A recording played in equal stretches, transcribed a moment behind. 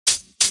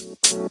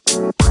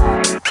Welcome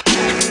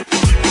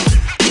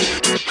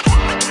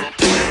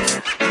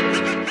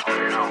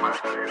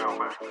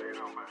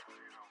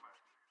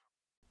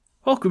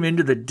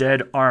into the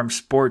Dead Arm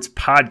Sports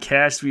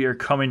Podcast. We are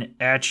coming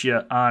at you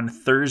on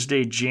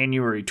Thursday,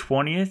 January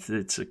 20th.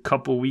 It's a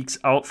couple weeks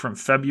out from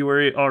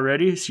February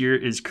already. This year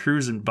is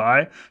cruising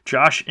by.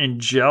 Josh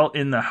and Jell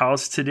in the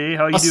house today.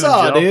 How you doing,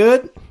 Jell?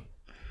 Dude?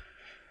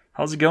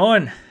 How's it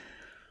going?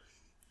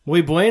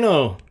 Muy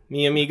bueno,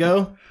 mi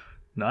amigo.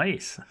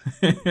 Nice.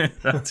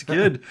 That's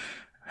good.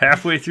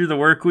 Halfway through the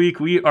work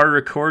week, we are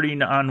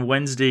recording on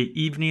Wednesday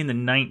evening, the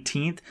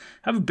 19th.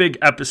 Have a big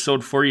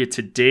episode for you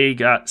today.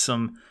 Got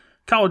some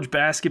college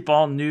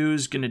basketball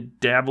news, going to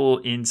dabble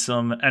in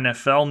some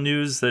NFL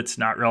news that's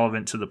not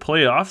relevant to the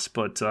playoffs,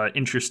 but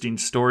interesting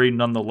story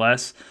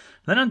nonetheless.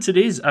 Then on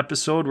today's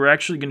episode, we're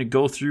actually going to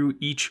go through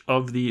each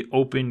of the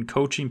open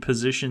coaching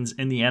positions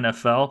in the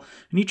NFL,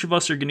 and each of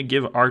us are going to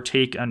give our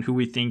take on who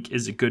we think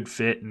is a good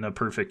fit and the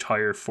perfect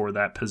hire for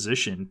that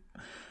position.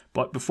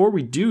 But before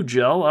we do,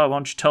 Jell, why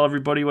don't you tell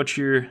everybody what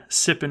you're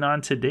sipping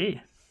on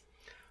today?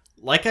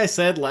 Like I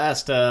said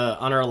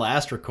on our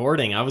last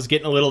recording, I was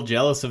getting a little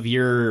jealous of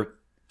your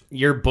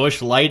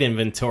Busch Light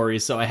inventory,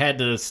 so I had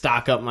to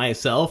stock up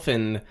myself,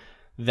 and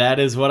that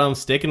is what I'm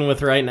sticking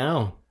with right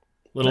now.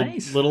 Little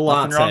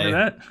latte. Nothing wrong with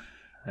that.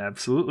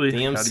 Absolutely.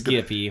 Damn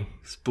Skippy.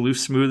 Blue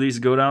smoothies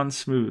go down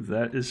smooth.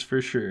 That is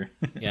for sure.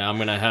 Yeah, I'm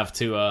gonna have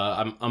to.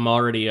 I'm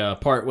already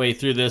part way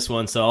through this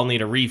one, so I'll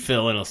need a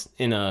refill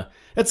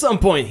at some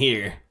point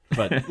here.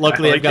 But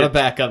luckily, I've got a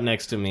backup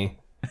next to me.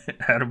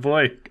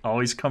 Attaboy.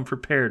 Always come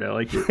prepared. I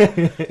like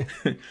it.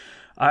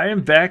 I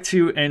am back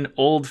to an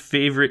old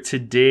favorite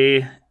today.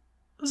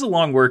 It was a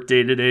long work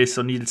day today,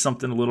 so needed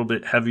something a little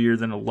bit heavier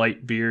than a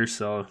light beer.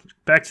 So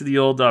back to the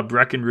old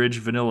Breckenridge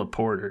Vanilla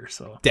Porter.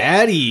 So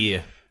Daddy,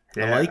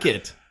 yeah. I like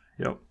it.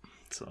 Yep.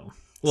 So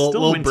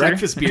little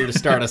breakfast beer to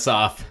start us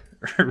off.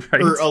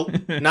 Right. Or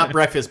not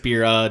breakfast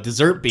beer,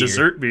 dessert beer.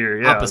 Dessert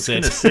beer, yeah.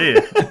 Opposite. I was going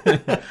to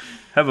say.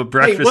 Have a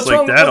breakfast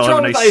like that. I'll have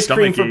a nice ice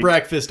cream stomach for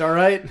breakfast, all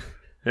right?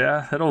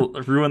 Yeah, that'll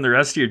ruin the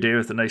rest of your day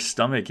with a nice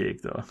stomach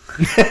ache, though.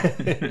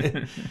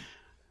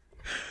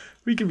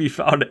 We can be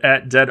found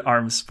at Dead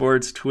Arm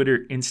Sports,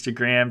 Twitter,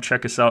 Instagram.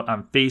 Check us out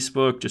on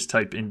Facebook. Just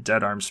type in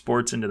Dead Arm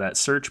Sports into that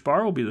search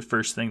bar. Will be the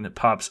first thing that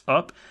pops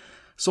up.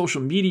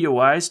 Social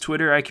media-wise,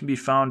 Twitter, I can be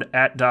found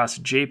at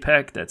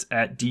DasJPEC. That's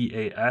at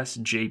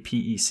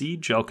DASJPEC.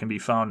 Jell can be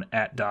found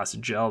at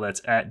DasJell.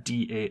 That's at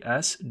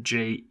DASJEL.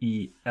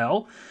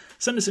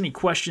 Send us any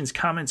questions,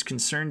 comments,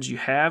 concerns you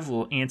have.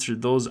 We'll answer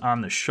those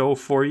on the show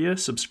for you.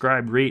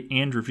 Subscribe, rate,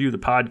 and review the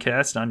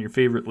podcast on your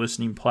favorite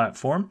listening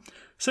platform.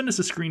 Send us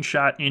a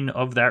screenshot in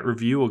of that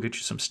review. We'll get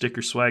you some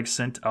sticker swag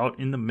sent out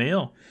in the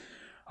mail.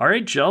 All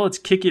right, Jell, let's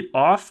kick it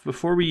off.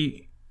 Before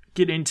we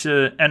get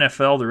into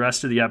NFL the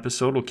rest of the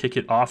episode, we'll kick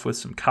it off with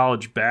some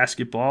college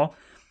basketball.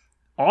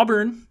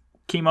 Auburn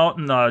came out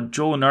in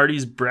Joe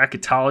Lunardi's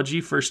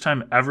bracketology. First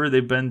time ever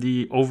they've been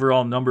the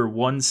overall number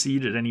 1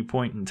 seed at any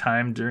point in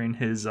time during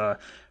his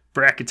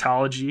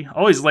bracketology. I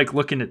always like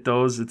looking at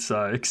those. It's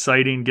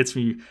exciting, gets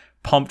me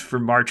pumped for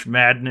March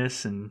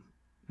Madness, and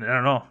I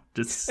don't know,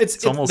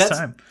 it's almost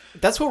time.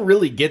 That's what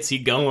really gets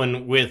you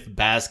going with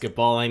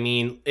basketball. I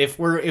mean, if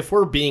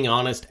we're being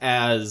honest,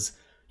 as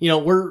you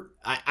know,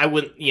 I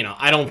wouldn't,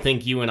 I don't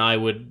think you and I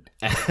would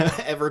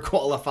ever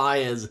qualify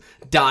as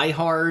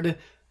diehard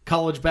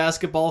college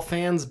basketball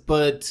fans,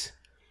 but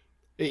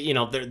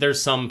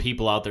there's some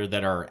people out there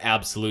that are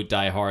absolute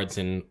diehards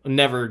and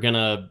never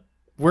gonna.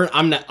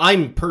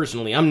 I'm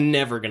personally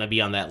never gonna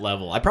be on that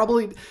level. I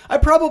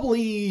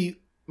probably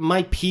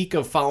my peak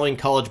of following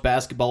college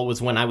basketball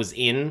was when I was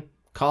in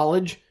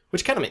college,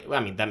 which kind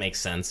of that makes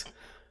sense.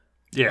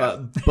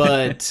 Yeah,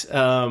 but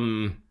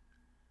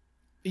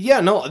yeah,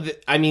 no,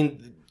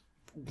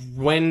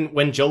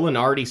 when Joe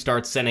Lunardi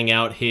starts sending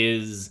out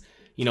his,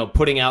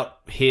 putting out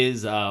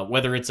his,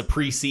 whether it's a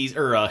preseason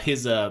or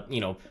his,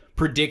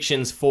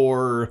 predictions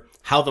for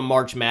how the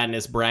March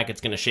Madness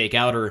bracket's going to shake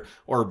out, or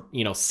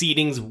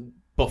seedings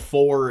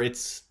before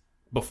it's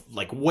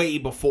way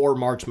before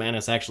March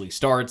Madness actually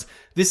starts.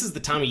 This is the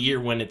time of year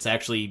when it's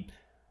actually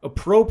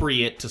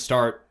appropriate to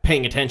start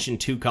paying attention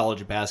to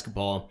college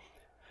basketball.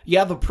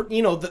 Yeah, the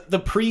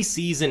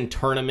preseason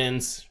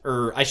tournaments,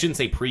 or I shouldn't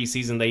say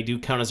preseason, they do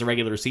count as a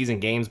regular season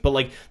games, but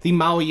like the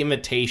Maui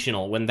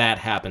Invitational, when that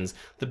happens,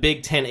 the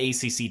Big Ten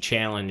ACC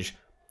Challenge,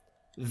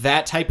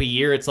 that type of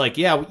year, it's like,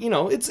 yeah,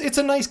 it's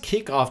a nice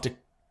kickoff to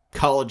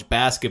college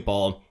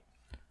basketball.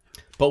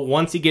 But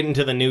once you get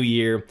into the new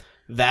year,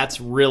 that's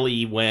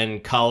really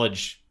when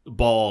college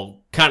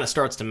ball kind of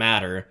starts to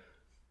matter.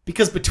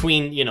 Because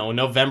between,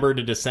 November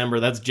to December,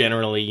 that's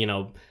generally,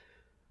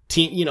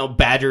 team,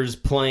 Badgers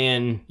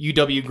playing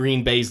UW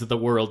Green Bays of the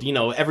world.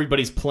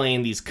 Everybody's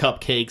playing these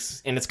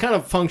cupcakes, and it's kind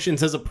of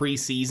functions as a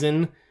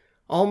preseason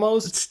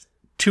almost. It's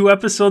 2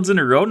 episodes in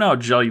a row now,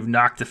 Joe. You've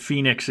knocked the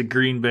Phoenix at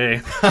Green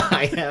Bay.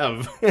 I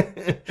have.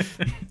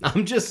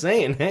 I'm just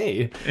saying,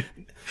 hey.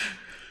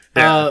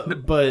 Yeah.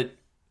 But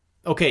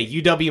okay,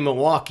 UW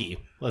Milwaukee.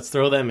 Let's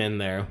throw them in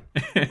there.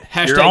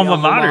 Hashtag Your alma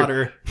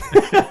mater.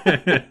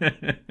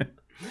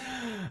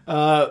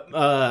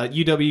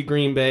 UW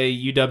Green Bay,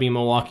 UW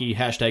Milwaukee,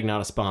 hashtag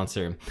not a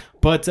sponsor.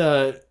 But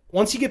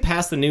once you get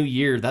past the new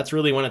year, that's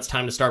really when it's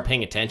time to start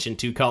paying attention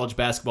to college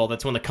basketball.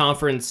 That's when the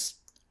conference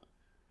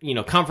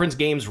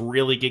games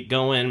really get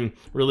going,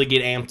 really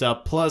get amped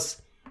up.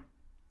 Plus,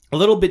 a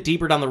little bit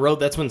deeper down the road,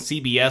 that's when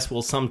CBS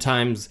will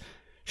sometimes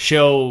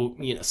show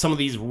some of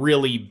these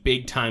really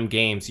big time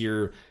games.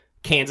 Your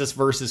Kansas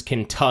versus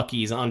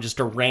Kentucky's on just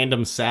a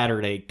random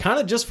Saturday, kind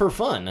of just for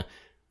fun.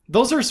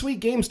 Those are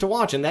sweet games to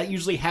watch, and that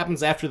usually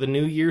happens after the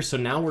new year. So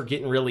now we're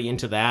getting really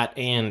into that,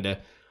 and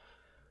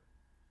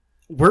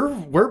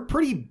we're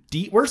pretty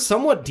deep. We're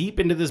somewhat deep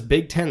into this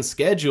Big Ten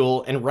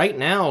schedule, and right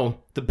now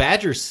the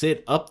Badgers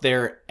sit up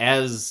there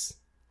as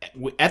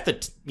at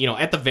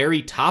the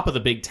very top of the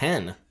Big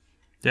Ten.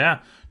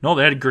 Yeah, no,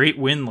 they had a great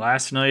win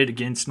last night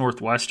against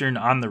Northwestern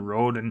on the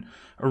road, an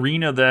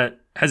arena that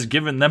has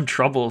given them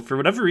trouble for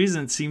whatever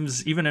reason. It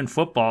seems even in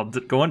football,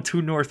 going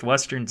to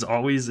Northwestern's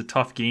always a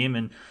tough game,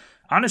 and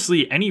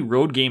honestly, any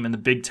road game in the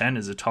Big Ten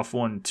is a tough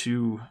one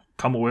to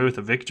come away with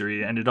a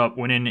victory. Ended up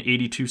winning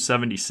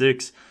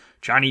 82-76.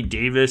 Johnny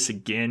Davis,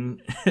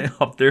 again,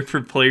 up there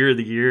for Player of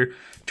the Year.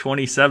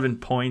 27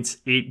 points,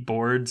 8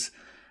 boards.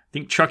 I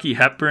think Chucky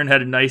Hepburn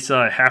had a nice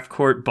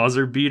half-court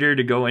buzzer beater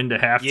to go into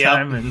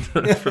halftime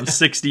and from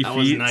 60 that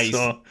feet. Was nice.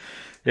 So,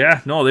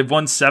 yeah, no, they've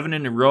won 7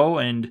 in a row,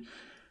 and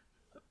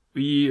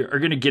we are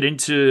going to get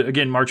into,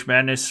 again, March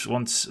Madness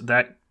once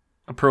that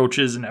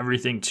approaches and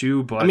everything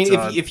too. But I mean,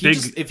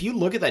 if you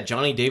look at that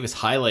Johnny Davis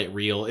highlight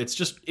reel,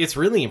 it's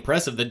really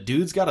impressive. The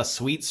dude's got a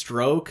sweet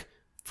stroke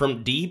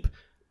from deep.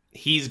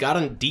 He's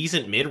got a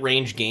decent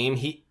mid-range game.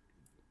 He,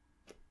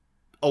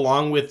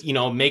 along with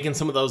making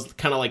some of those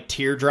kind of like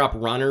teardrop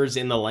runners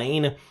in the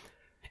lane,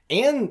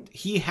 and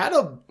he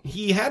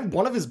had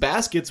one of his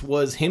baskets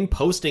was him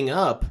posting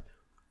up,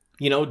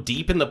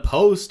 deep in the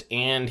post,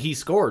 and he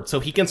scored. So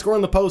he can score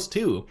in the post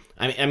too.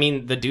 I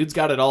mean, the dude's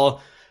got it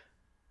all.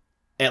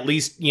 At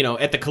least,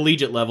 at the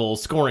collegiate level,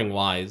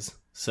 scoring-wise.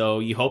 So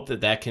you hope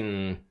that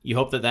can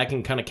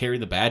kind of carry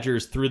the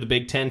Badgers through the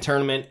Big Ten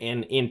tournament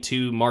and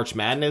into March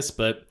Madness.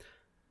 But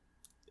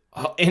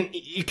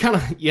you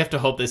have to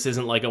hope this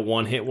isn't like a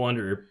one-hit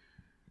wonder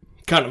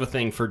kind of a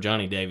thing for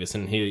Johnny Davis,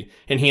 and he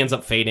ends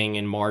up fading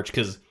in March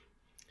because,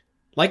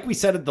 like we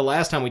said the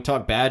last time we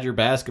talked Badger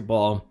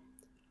basketball,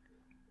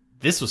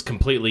 this was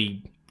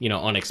completely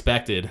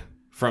unexpected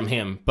from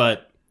him,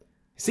 but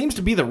seems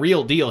to be the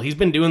real deal. He's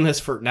been doing this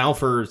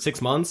for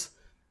 6 months,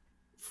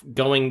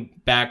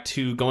 going back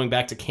to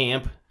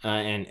camp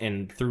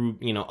and through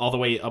all the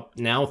way up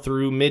now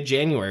through late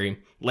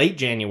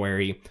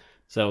January.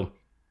 So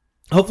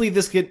hopefully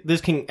this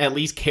can at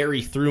least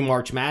carry through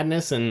March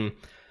Madness, and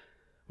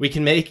we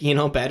can make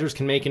Badgers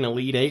can make an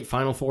Elite Eight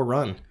Final Four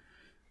run.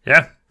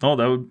 Yeah, no,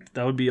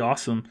 that would be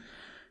awesome.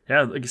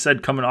 Yeah, like I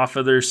said, coming off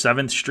of their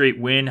 7th straight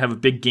win, have a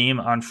big game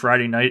on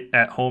Friday night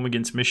at home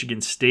against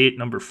Michigan State,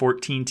 number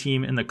 14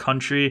 team in the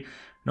country.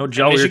 No,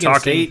 Joe, Michigan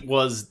State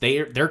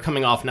they're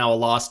coming off now a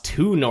loss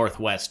to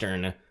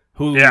Northwestern,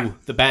 who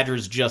the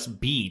Badgers just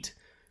beat.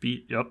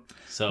 Yep.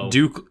 So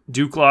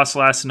Duke lost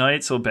last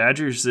night, so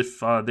Badgers, if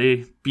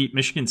they beat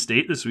Michigan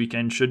State this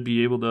weekend, should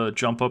be able to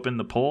jump up in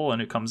the poll, and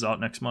it comes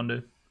out next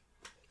Monday.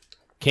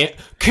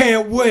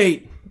 Can't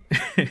wait.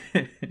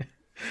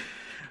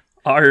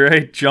 All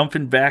right,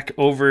 jumping back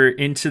over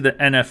into the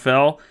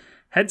NFL.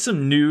 Had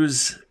some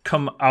news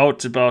come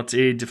out about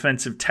a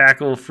defensive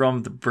tackle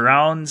from the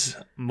Browns,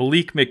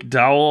 Malik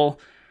McDowell.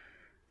 I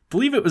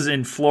believe it was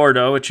in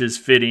Florida, which is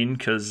fitting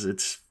because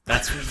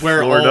that's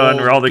where Florida and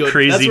where all the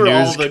crazy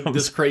news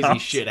this crazy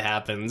shit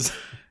happens.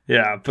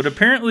 Yeah, but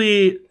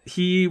apparently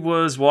he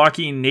was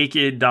walking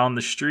naked down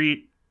the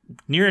street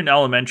near an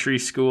elementary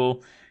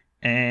school,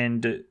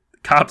 and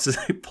cops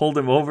pulled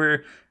him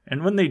over.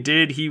 And when they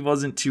did, he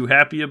wasn't too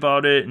happy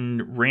about it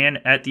and ran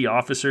at the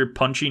officer,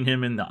 punching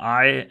him in the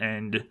eye.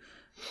 And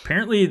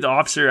apparently the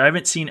officer, I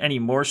haven't seen any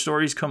more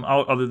stories come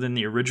out other than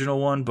the original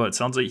one, but it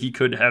sounds like he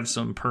could have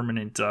some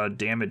permanent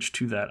damage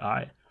to that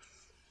eye.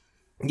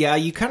 Yeah,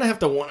 you kind of have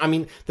to. I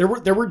mean, there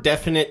were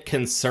definite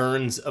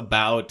concerns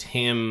about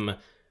him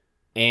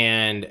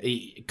and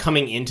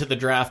coming into the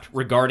draft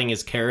regarding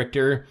his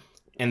character,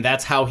 and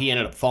that's how he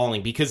ended up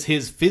falling, because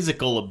his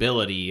physical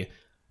ability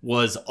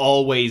was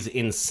always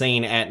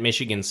insane at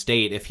Michigan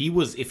State. If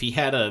he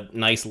had a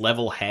nice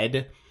level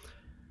head,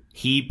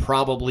 he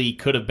probably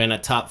could have been a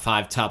top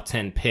 5, top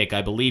 10 pick.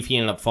 I believe he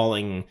ended up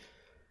falling.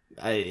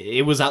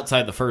 It was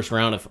outside the first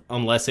round,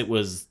 unless it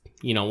was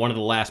one of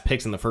the last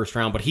picks in the first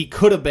round. But he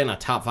could have been a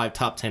top 5,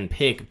 top 10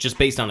 pick just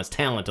based on his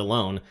talent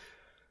alone.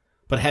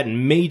 But had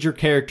major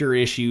character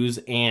issues,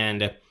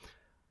 and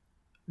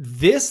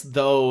this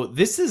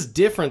is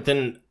different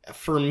than,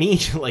 for me,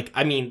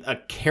 a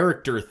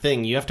character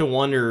thing. You have to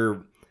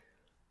wonder,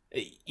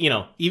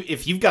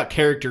 if you've got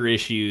character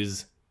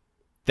issues,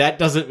 that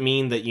doesn't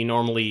mean that you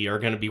normally are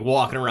going to be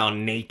walking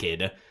around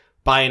naked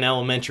by an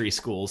elementary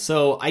school.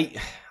 So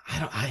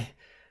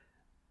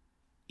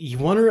you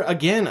wonder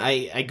again.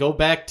 I go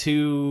back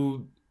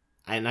to,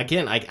 and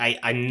again,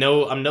 I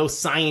know I'm no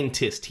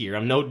scientist here.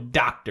 I'm no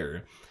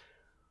doctor,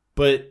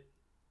 but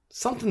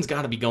something's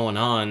got to be going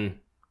on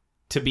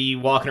to be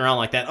walking around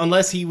like that.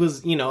 Unless he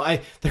was,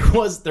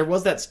 there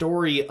was that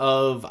story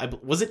of,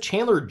 was it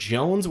Chandler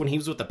Jones when he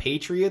was with the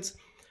Patriots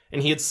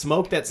and he had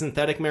smoked that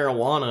synthetic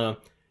marijuana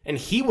and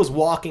he was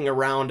walking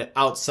around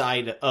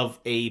outside of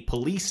a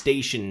police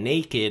station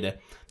naked.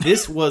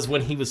 This was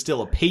when he was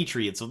still a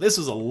Patriot, so this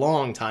was a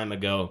long time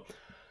ago.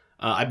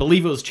 I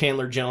believe it was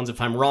Chandler Jones.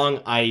 If I'm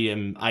wrong,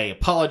 I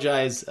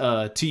apologize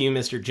to you,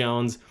 Mr.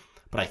 Jones,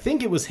 but I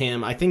think it was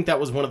him. I think that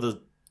was one of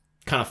the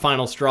kind of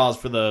final straws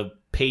for the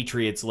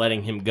Patriots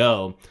letting him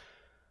go,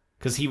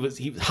 because he was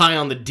high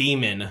on the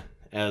demon,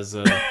 as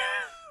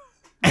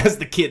as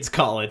the kids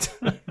call it.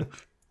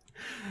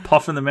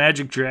 Puffing the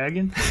magic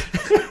dragon.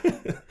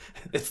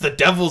 It's the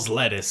devil's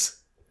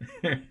lettuce.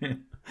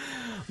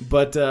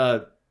 But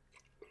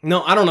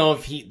no, I don't know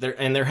if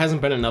there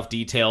hasn't been enough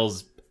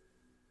details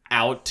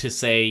out to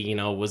say,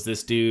 was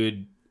this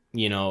dude,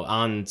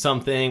 on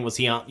something? Was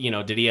he on,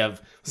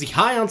 was he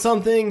high on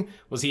something?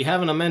 Was he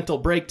having a mental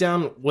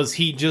breakdown? Was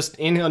he just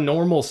in a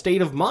normal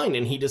state of mind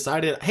and he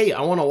decided, hey,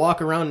 I want to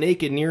walk around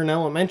naked near an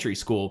elementary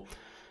school?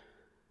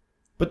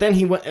 But then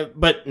he went,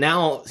 but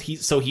now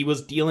he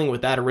was dealing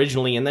with that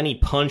originally, and then he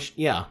punched,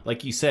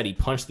 like you said, he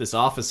punched this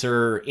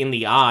officer in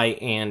the eye,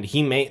 and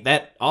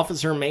that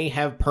officer may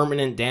have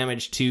permanent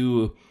damage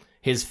to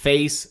his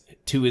face,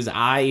 to his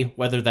eye,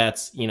 whether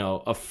that's,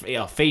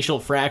 a facial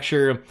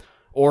fracture,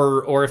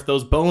 or if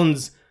those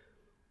bones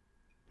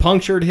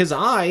punctured his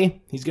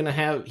eye, he's going to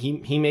have,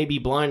 he may be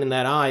blind in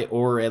that eye,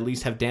 or at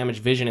least have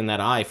damaged vision in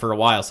that eye for a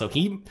while. So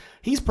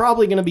he's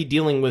probably going to be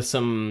dealing with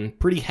some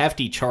pretty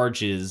hefty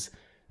charges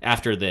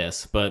after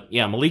this. But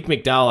yeah, Malik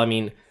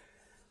McDowell,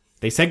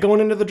 they said going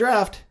into the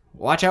draft,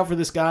 watch out for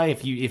this guy.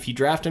 If you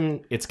draft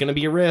him, it's going to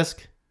be a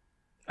risk.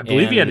 I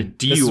believe he had a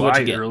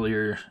DUI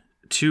earlier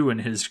too in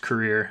his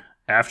career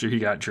after he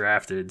got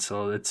drafted.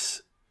 So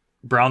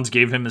Browns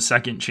gave him a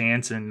second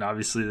chance, and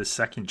obviously the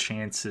second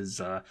chance is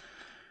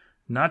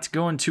not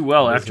going too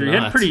well after he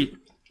had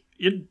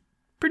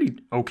pretty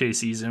okay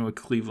season with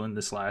Cleveland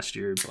this last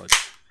year. But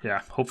yeah,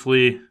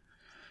 hopefully,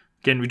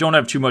 again, we don't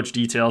have too much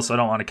detail, so I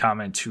don't want to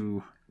comment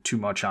too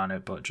much on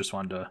it, but just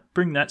wanted to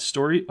bring that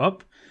story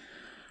up.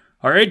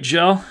 All right,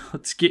 Joe,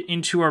 let's get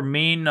into our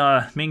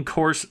main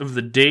course of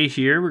the day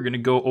here. We're going to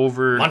go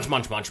over...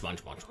 Munch.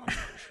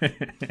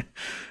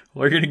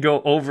 We're going to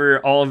go over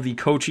all of the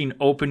coaching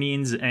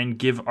openings and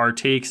give our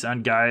takes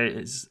on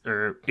guys,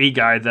 or a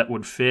guy that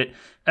would fit.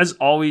 As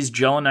always,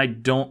 Joe and I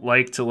don't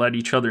like to let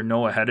each other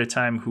know ahead of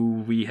time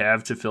who we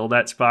have to fill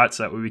that spot,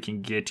 so that way we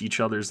can get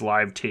each other's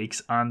live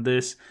takes on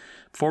this.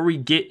 Before we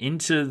get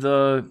into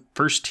the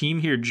first team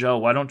here, Joe,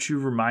 why don't you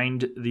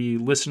remind the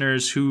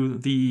listeners who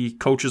the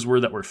coaches were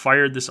that were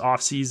fired this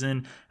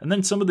offseason, and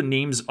then some of the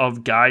names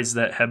of guys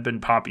that have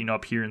been popping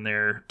up here and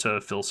there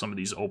to fill some of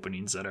these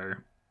openings that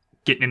are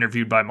getting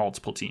interviewed by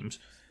multiple teams.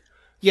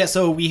 Yeah,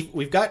 so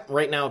we've got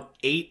right now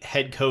 8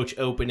 head coach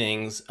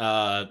openings.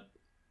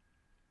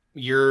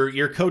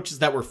 Your coaches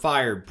that were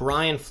fired: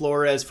 Brian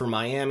Flores for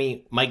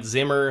Miami, Mike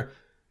Zimmer,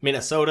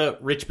 Minnesota,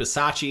 Rich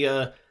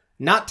Bisaccia.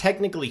 Not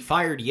technically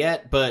fired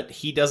yet, but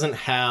he doesn't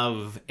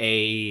have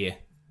he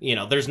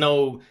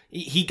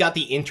got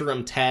the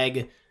interim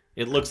tag.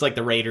 It looks like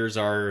the Raiders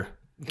are,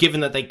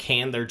 given that they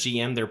can, their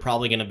GM, they're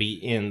probably going to be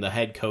in the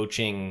head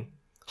coaching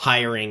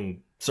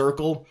hiring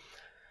circle.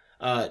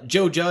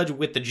 Joe Judge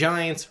with the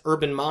Giants,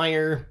 Urban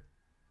Meyer.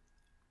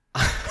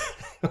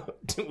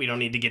 We don't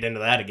need to get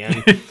into that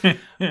again.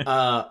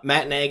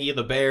 Matt Nagy of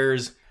the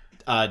Bears,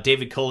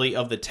 David Culley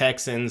of the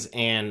Texans,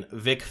 and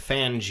Vic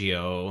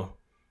Fangio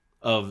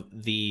of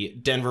the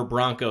Denver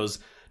Broncos.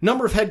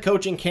 Number of head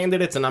coaching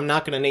candidates, and I'm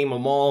not going to name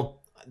them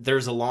all.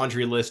 There's a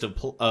laundry list of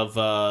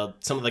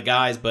some of the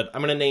guys, but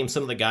I'm going to name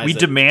some of the guys. We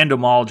demand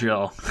them all,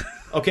 Joe.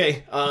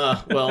 Okay,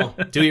 well,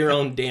 do your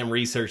own damn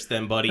research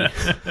then, buddy.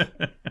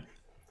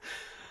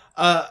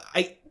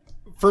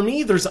 For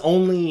me, there's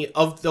only,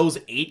 of those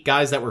 8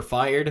 guys that were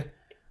fired,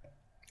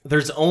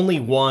 there's only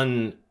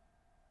one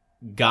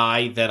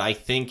guy that I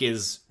think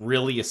is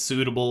really a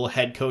suitable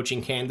head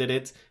coaching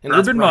candidate, and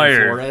that's Urban Brian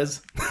Meyer.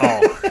 Flores.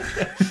 Oh.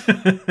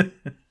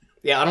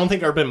 Yeah, I don't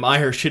think Urban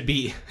Meyer should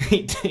be,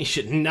 he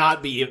should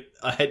not be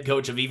a head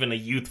coach of even a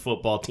youth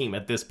football team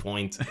at this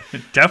point.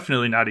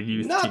 Definitely not a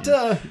youth team.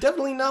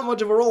 Definitely not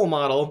much of a role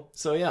model,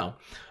 so yeah.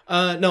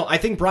 No, I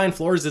think Brian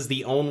Flores is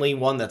the only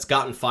one that's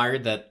gotten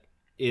fired that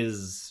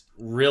is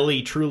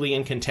really, truly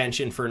in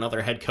contention for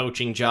another head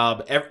coaching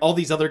job. All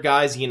these other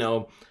guys,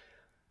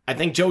 I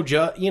think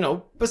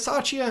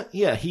Bisaccia,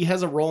 yeah, he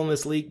has a role in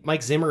this league.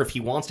 Mike Zimmer, if he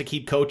wants to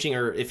keep coaching,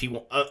 or if he,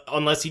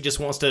 unless he just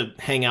wants to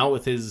hang out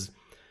with his,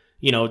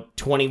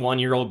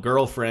 21-year-old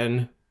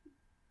girlfriend,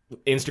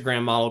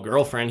 Instagram model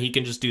girlfriend, he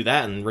can just do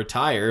that and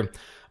retire.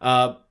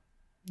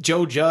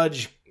 Joe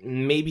Judge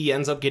maybe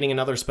ends up getting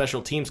another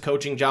special teams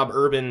coaching job.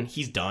 Urban,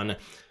 he's done.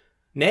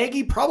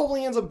 Nagy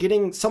probably ends up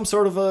getting some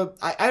sort of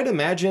I'd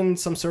imagine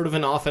some sort of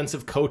an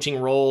offensive coaching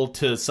role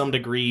to some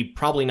degree,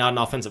 probably not an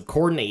offensive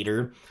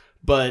coordinator,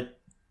 but,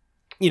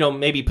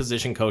 maybe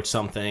position coach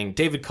something.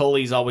 David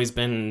Culley's he's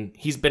been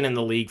in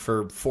the league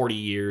for 40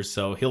 years,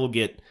 so he'll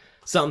get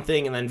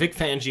something. And then Vic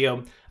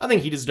Fangio, I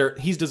think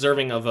he's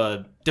deserving of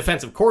a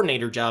defensive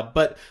coordinator job,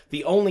 but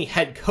the only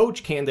head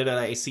coach candidate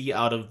I see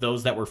out of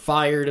those that were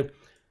fired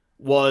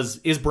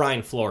is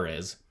Brian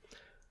Flores.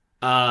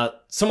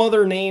 Some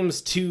other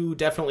names to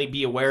definitely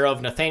be aware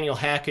of: Nathaniel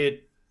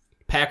Hackett,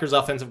 Packers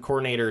offensive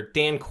coordinator;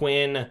 Dan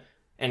Quinn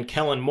and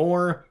Kellen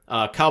Moore,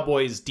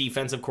 Cowboys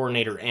defensive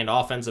coordinator and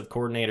offensive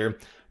coordinator;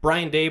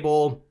 Brian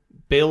Daboll,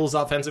 Bills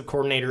offensive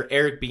coordinator;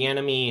 Eric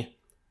Bieniemy,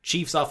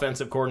 Chiefs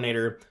offensive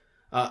coordinator.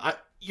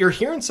 You're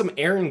hearing some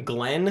Aaron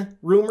Glenn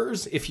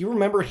rumors. If you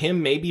remember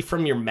him maybe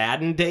from your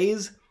Madden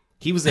days,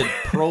 he was a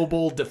Pro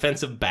Bowl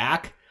defensive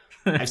back.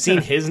 I've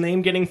seen his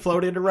name getting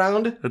floated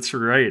around. That's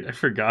right. I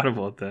forgot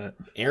about that.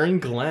 Aaron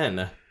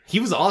Glenn.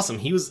 He was awesome.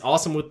 He was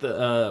awesome with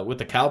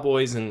the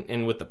Cowboys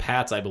and with the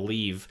Pats, I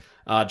believe.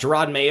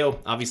 Gerard Mayo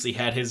obviously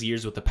had his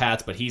years with the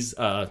Pats, but he's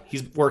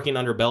working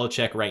under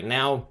Belichick right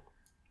now.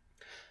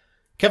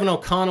 Kevin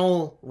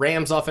O'Connell,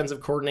 Rams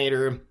offensive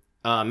coordinator.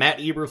 Matt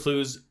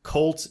Eberflus,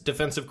 Colts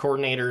defensive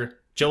coordinator.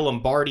 Joe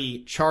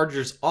Lombardi,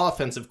 Chargers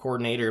offensive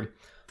coordinator.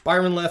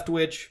 Byron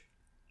Leftwich,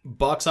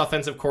 Bucks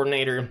offensive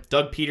coordinator.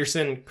 Doug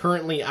Peterson,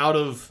 currently out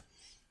of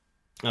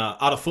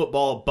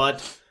football,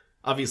 but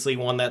obviously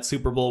won that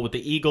Super Bowl with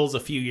the Eagles a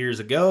few years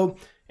ago.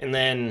 And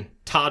then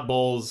Todd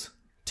Bowles,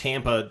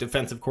 Tampa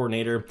defensive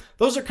coordinator.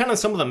 Those are kind of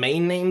some of the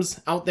main names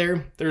out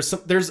there.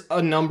 There's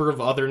a number of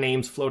other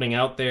names floating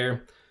out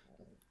there.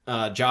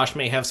 Josh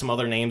may have some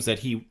other names that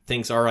he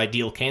thinks are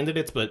ideal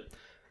candidates, but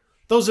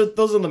those are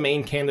the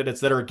main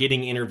candidates that are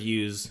getting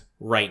interviews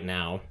right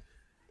now.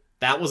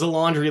 That was a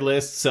laundry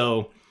list,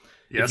 so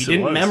yes, if you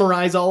didn't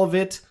memorize all of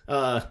it,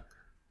 I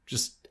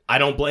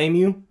don't blame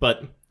you,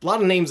 but a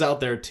lot of names out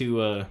there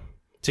to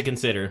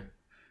consider.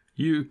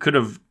 You could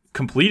have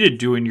completed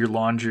doing your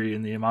laundry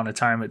in the amount of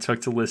time it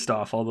took to list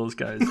off all those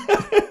guys.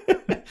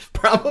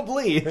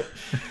 Probably. All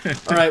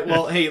right,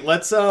 well, hey,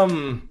 let's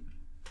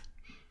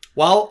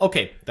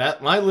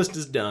that my list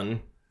is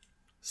done.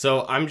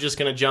 So I'm just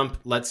gonna jump.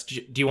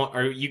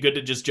 Are you good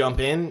to just jump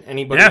in?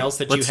 Anybody else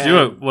that you have? Yeah,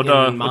 let's do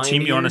it. What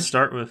team you want to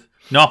start with?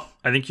 No,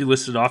 I think you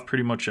listed off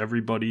pretty much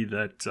everybody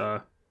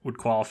that would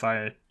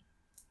qualify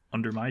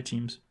under my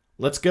teams.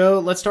 Let's go.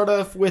 Let's start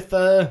off with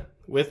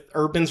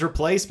Urban's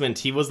replacement.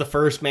 He was the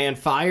first man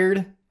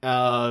fired.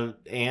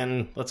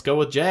 And let's go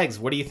with Jags.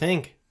 What do you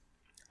think?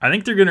 I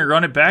think they're gonna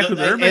run it back with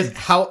Urban.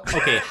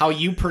 How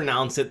you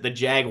pronounce it? The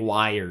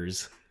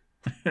Jaguars.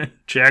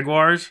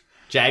 Jaguars.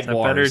 Jaguars. Is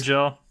that better,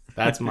 Joe?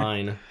 That's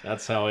mine.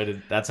 That's how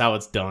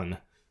it's done.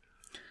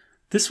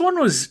 This one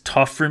was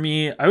tough for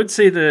me. I would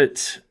say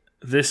that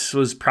this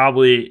was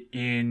probably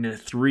in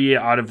 3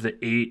 out of the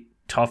 8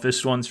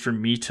 toughest ones for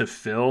me to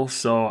fill.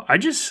 So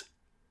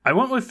I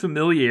went with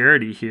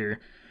familiarity here.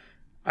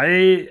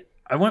 I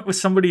went with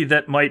somebody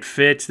that might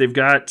fit. They've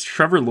got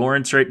Trevor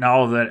Lawrence right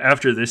now that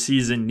after this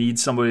season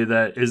needs somebody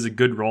that is a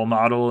good role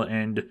model.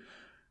 And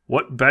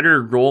what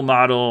better role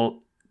model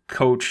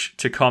coach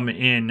to come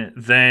in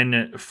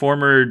than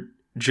former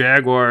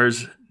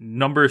Jaguars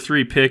number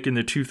 3 pick in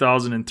the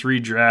 2003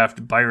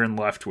 draft, Byron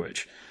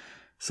Leftwich.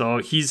 So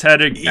he's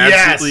had an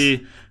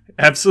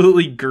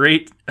absolutely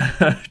great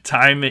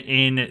time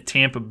in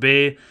Tampa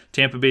Bay.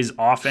 Tampa Bay's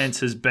offense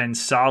has been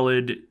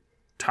solid.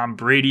 Tom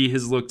Brady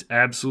has looked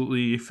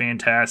absolutely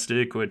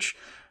fantastic, which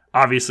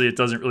obviously it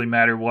doesn't really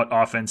matter what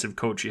offensive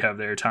coach you have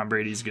there. Tom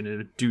Brady's going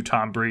to do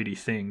Tom Brady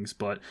things.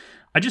 But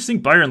I just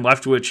think Byron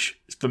Leftwich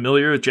is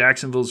familiar with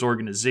Jacksonville's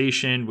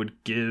organization,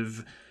 would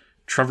give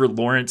Trevor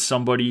Lawrence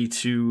somebody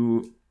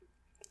to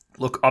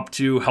look up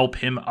to, help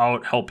him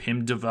out, help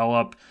him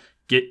develop,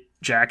 get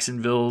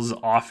Jacksonville's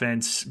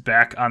offense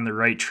back on the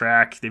right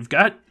track.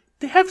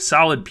 They have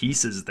solid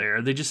pieces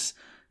there. They just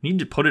need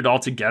to put it all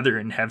together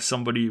and have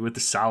somebody with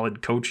a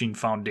solid coaching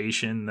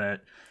foundation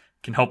that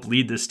can help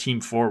lead this team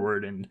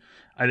forward. And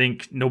I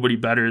think nobody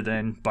better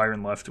than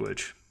Byron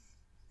Leftwich.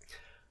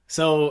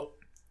 So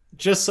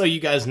just so you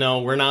guys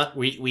know,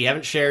 we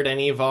haven't shared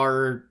any of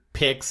our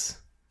picks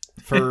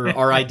for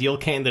our ideal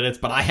candidates,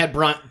 but I had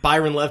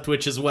Byron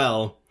Leftwich as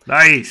well.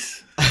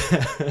 Nice.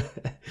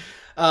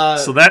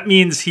 So that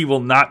means he will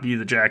not be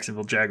the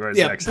Jacksonville Jaguars.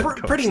 Yeah,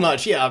 pretty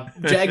much. Yeah,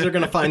 Jags are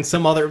going to find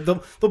some other.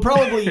 They'll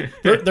probably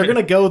they're going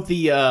to go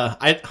the.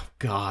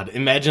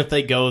 Imagine if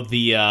they go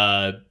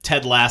the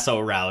Ted Lasso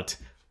route,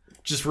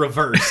 just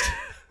reversed.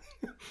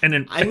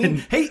 Their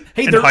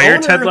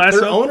Ted Lasso?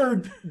 Their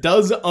owner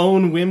does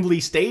own Wembley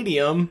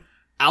Stadium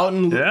out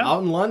in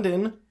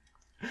London.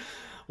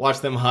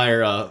 Watch them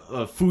hire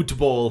a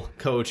football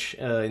coach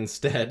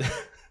instead.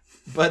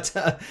 But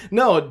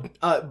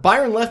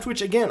Byron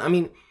Leftwich, again, I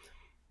mean,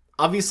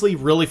 obviously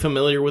really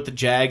familiar with the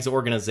Jags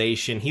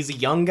organization. He's a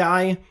young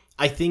guy.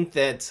 I think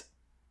that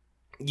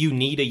you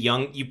need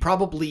you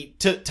probably,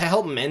 to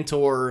help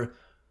mentor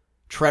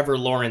Trevor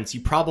Lawrence, you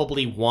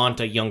probably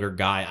want a younger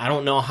guy. I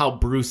don't know how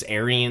Bruce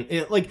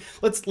Arians,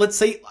 let's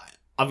say,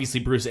 obviously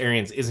Bruce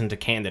Arians isn't a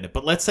candidate,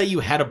 but let's say you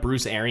had a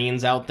Bruce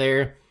Arians out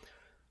there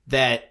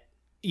that,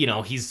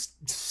 he's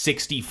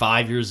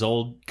 65 years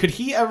old. Could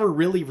he ever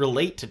really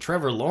relate to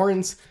Trevor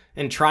Lawrence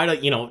and try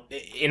to,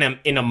 in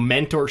a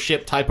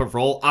mentorship type of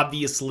role?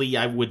 Obviously,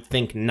 I would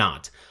think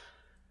not.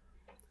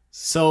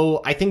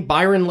 So I think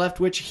Byron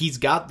Leftwich, he's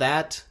got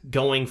that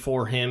going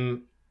for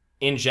him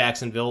in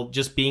Jacksonville,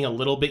 just being a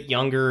little bit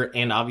younger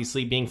and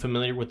obviously being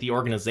familiar with the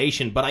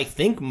organization. But I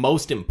think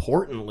most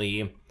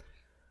importantly,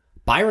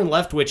 Byron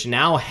Leftwich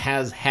now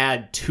has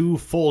had 2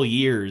 full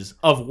years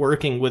of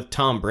working with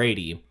Tom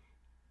Brady.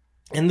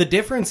 And the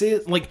difference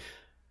is,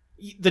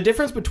 the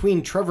difference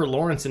between Trevor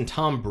Lawrence and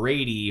Tom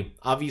Brady,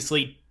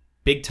 obviously,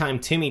 big-time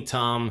Timmy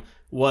Tom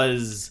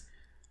was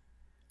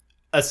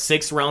a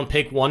 6th-round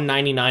pick,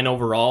 199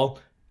 overall.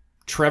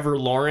 Trevor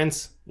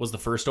Lawrence was the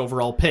 1st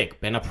overall pick,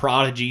 been a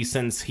prodigy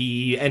since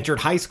he entered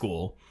high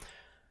school.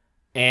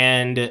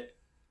 And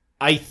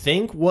I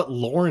think what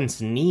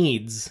Lawrence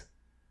needs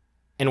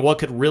and what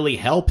could really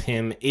help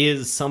him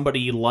is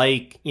somebody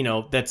like,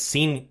 that's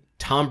seen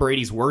Tom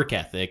Brady's work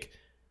ethic.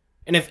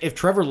 And if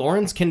Trevor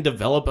Lawrence can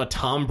develop a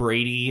Tom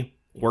Brady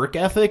work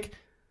ethic,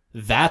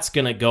 that's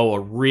going to go a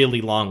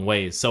really long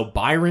way. So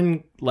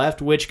Byron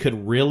Leftwich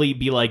could really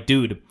be like,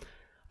 dude,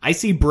 I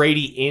see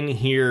Brady in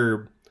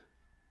here.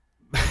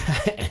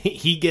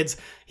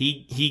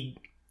 He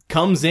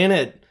comes in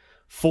at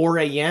 4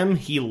 a.m.,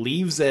 he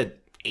leaves at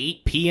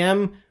 8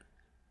 p.m.,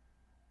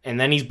 and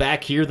then he's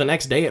back here the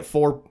next day at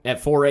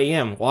 4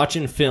 a.m.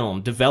 watching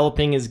film,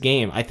 developing his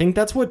game. I think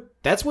that's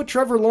what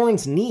Trevor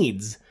Lawrence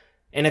needs.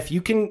 And if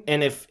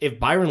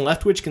Byron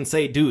Leftwich can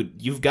say,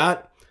 dude, you've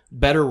got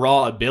better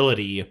raw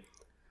ability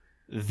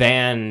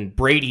than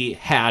Brady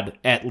had,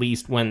 at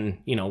least when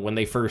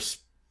they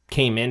first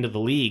came into the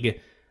league,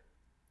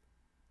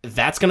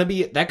 that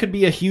could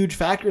be a huge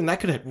factor, and that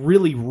could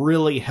really,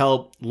 really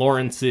help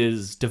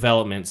Lawrence's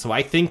development. So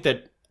I think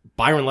that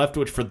Byron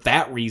Leftwich, for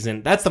that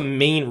reason, that's the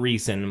main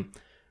reason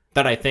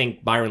that I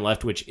think Byron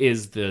Leftwich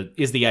is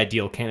the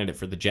ideal candidate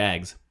for the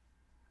Jags.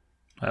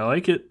 I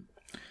like it.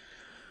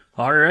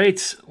 All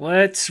right,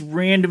 let's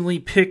randomly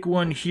pick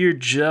one here,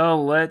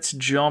 Joe. Let's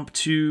jump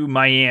to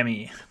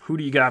Miami. Who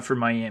do you got for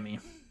Miami?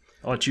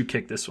 I'll let you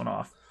kick this one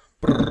off.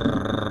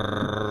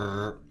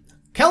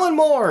 Kellen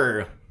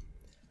Moore.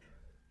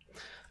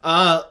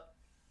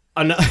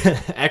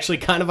 Actually,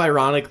 kind of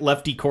ironic,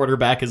 lefty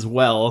quarterback as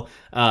well.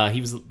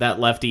 He was that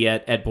lefty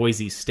at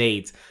Boise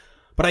State.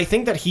 But I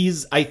think that he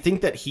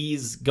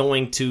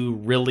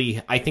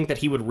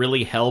would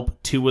really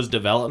help Tua's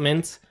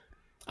development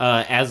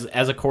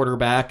as a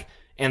quarterback,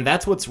 and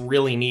that's what's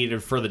really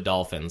needed for the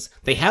Dolphins.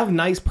 They have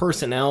nice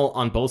personnel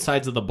on both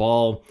sides of the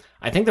ball.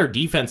 I think their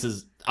defense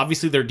has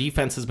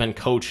been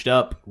coached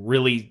up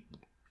really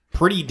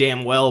pretty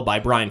damn well by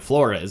Brian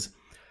Flores.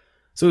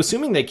 So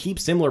assuming they keep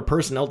similar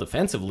personnel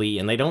defensively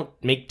and they don't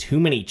make too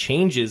many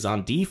changes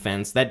on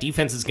defense, that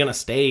defense is going to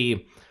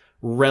stay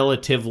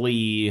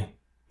relatively,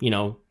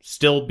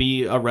 still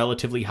be a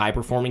relatively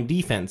high-performing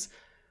defense.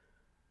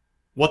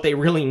 What they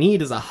really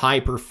need is a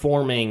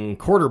high-performing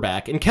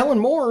quarterback. And Kellen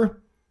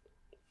Moore,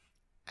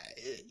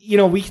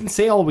 we can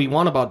say all we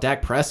want about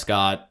Dak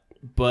Prescott,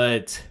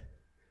 but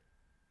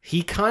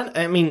he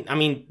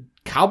the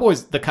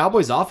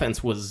Cowboys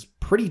offense was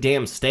pretty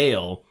damn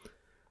stale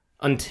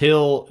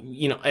until,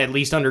 at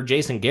least under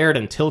Jason Garrett,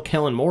 until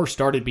Kellen Moore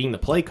started being the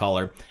play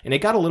caller, and it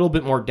got a little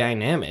bit more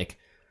dynamic.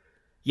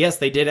 Yes,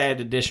 they did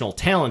add additional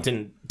talent,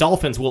 and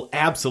Dolphins will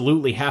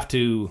absolutely have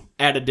to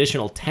add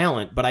additional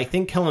talent, but I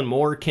think Kellen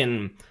Moore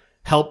can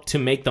help to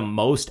make the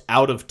most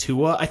out of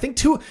Tua. I think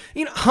Tua,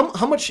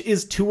 how much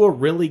is Tua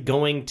really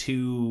going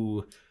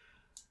to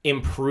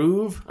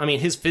improve? I mean,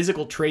 his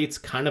physical traits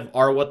kind of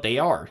are what they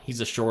are. He's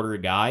a shorter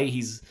guy.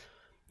 He's,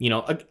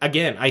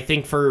 again, I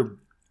think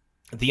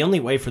the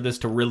only way for this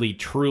to really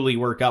truly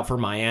work out for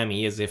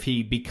Miami is if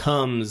he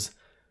becomes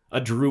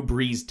a Drew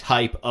Brees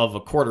type of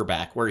a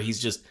quarterback, where he's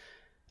just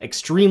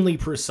extremely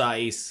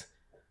precise.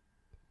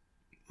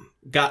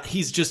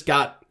 He's just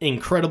got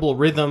incredible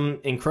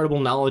rhythm, incredible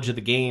knowledge of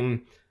the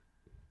game,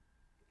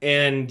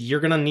 and you're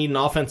gonna need an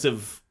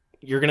offensive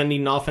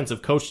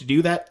coach to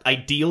do that.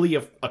 Ideally,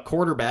 a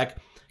quarterback.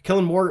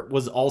 Kellen Moore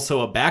was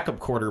also a backup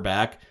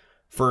quarterback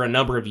for a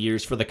number of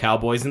years for the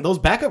Cowboys, and those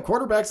backup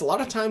quarterbacks, a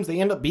lot of times they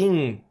end up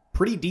being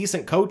pretty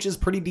decent coaches,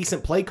 pretty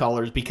decent play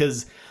callers,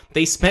 because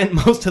they spent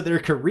most of their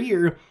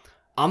career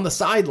on the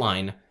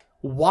sideline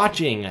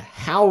watching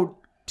how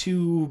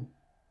to,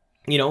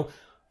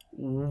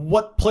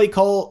 what play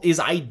call is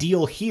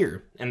ideal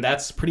here. And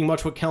that's pretty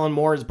much what Kellen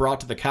Moore has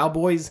brought to the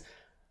Cowboys.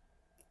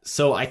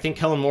 So I think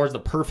Kellen Moore is the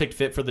perfect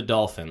fit for the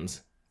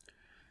Dolphins.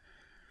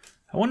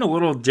 I went a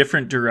little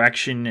different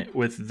direction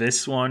with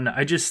this one.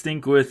 I just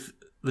think with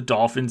the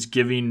Dolphins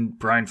giving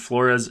Brian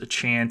Flores a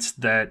chance,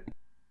 that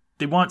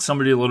they want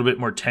somebody a little bit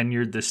more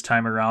tenured this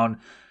time around.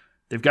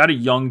 They've got a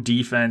young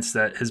defense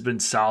that has been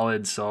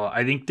solid, so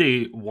I think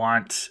they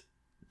want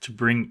to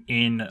bring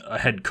in a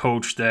head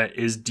coach that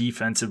is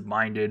defensive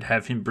minded,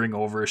 have him bring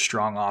over a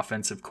strong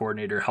offensive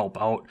coordinator,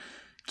 help out,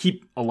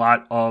 keep a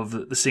lot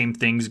of the same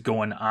things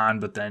going on,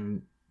 but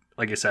then,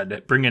 like I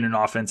said, bring in an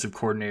offensive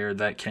coordinator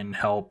that can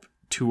help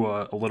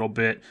Tua a little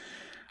bit.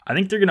 I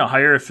think they're going to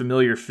hire a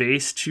familiar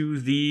face to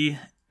the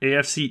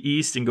AFC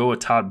East and go with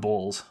Todd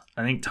Bowles.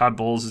 I think Todd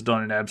Bowles has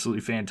done an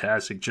absolutely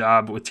fantastic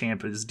job with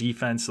Tampa's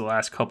defense the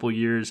last couple of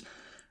years.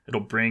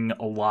 It'll bring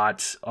a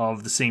lot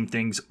of the same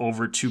things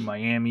over to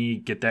Miami,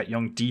 get that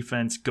young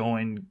defense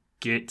going,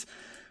 get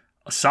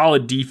a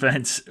solid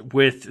defense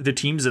with the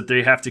teams that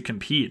they have to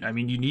compete. I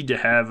mean, you need to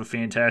have a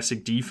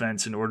fantastic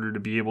defense in order to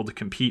be able to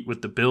compete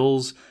with the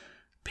Bills.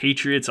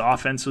 Patriots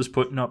offense was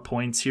putting up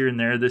points here and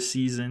there this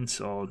season,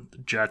 so the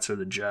Jets are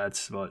the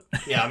Jets. But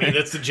yeah, I mean,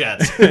 it's the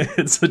Jets.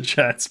 It's the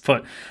Jets,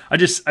 but I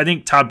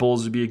think Todd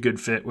Bowles would be a good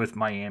fit with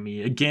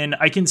Miami. Again,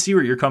 I can see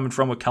where you're coming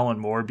from with Kellen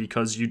Moore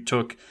because you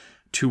took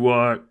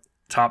Tua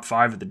top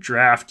 5 of the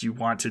draft. You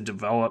want to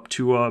develop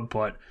Tua,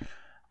 but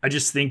I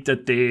just think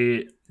that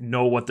they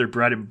know what their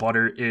bread and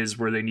butter is,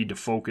 where they need to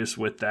focus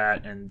with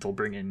that, and they'll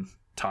bring in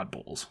Todd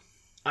Bowles.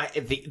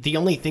 The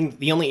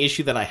only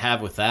issue that I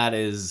have with that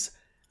is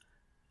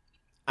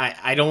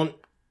I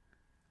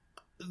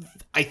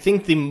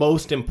think the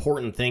most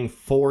important thing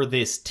for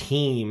this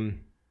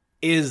team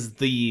is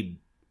the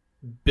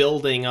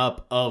building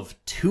up of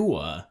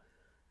Tua.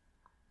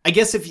 I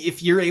guess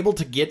if you're able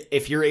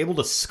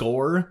to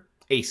score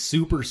a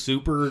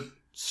super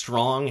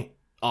strong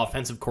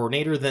offensive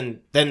coordinator,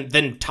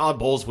 then Todd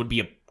Bowles would be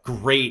a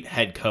great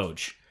head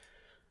coach.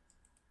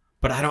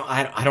 But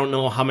I don't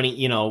know how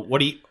many,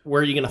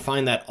 where are you going to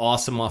find that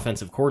awesome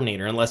offensive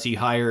coordinator unless you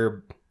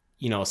hire,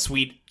 a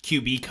sweet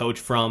QB coach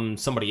from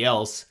somebody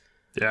else.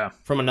 Yeah.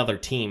 From another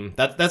team.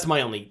 That's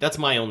my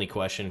only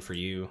question for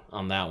you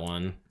on that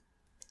one.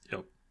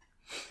 Yep.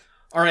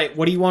 All right,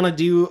 what do you want to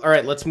do? All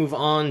right, let's move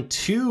on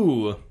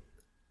to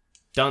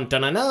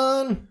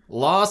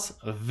Las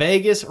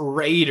Vegas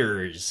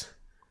Raiders.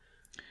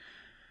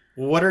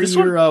 What are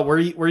where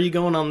are you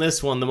going on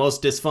this one? The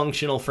most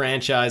dysfunctional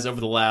franchise over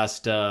the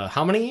last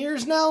how many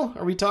years now?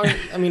 Are we talking?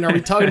 I mean, are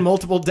we talking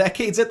multiple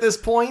decades at this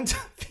point?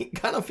 It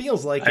kind of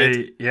feels like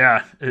it.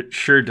 Yeah, it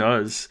sure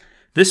does.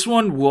 This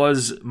one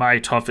was my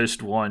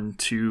toughest one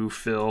to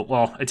fill.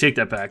 Well, I take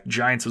that back.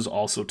 Giants was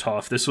also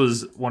tough. This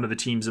was one of the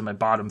teams in my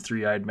bottom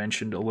 3 I had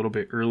mentioned a little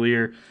bit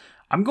earlier.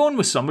 I'm going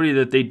with somebody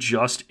that they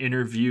just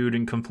interviewed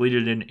and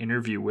completed an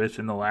interview with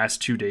in the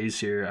last 2 days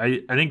here.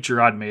 I think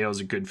Gerard Mayo is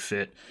a good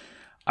fit.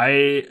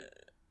 I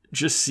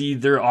just see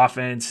their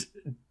offense.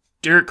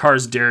 Derek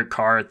Carr's Derek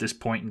Carr at this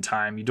point in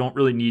time. You don't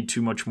really need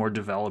too much more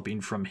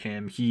developing from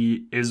him.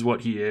 He is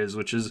what he is,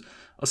 which is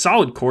a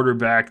solid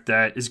quarterback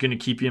that is going to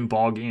keep you in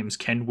ball games,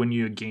 can win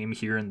you a game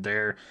here and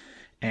there.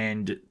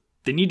 And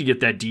they need to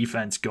get that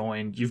defense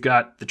going. You've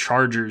got the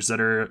Chargers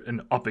that are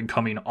an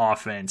up-and-coming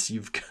offense.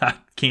 You've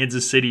got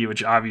Kansas City,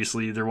 which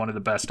obviously they're one of the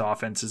best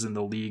offenses in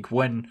the league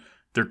when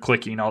they're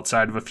clicking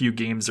outside of a few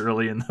games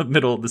early in the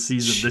middle of the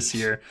season this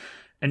year.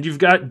 And you've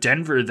got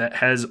Denver that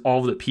has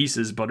all the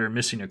pieces but are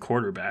missing a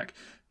quarterback.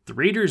 The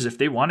Raiders, if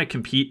they want to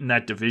compete in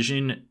that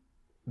division,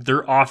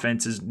 their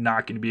offense is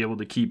not going to be able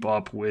to keep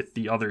up with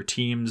the other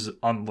teams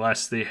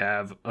unless they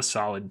have a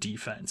solid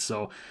defense.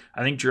 So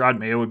I think Gerard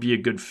Mayo would be a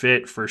good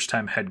fit.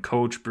 First-time head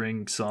coach,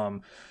 bring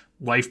some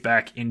life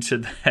back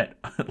into that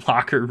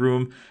locker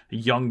room. A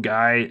young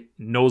guy,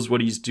 knows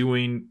what he's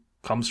doing,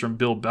 comes from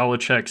Bill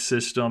Belichick's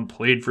system,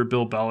 played for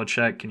Bill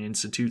Belichick, can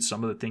institute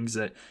some of the things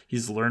that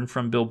he's learned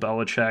from Bill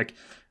Belichick.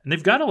 And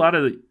they've got a lot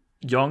of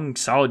young,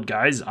 solid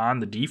guys on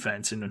the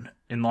defense in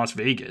Las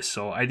Vegas.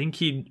 So I think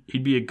he'd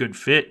be a good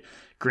fit.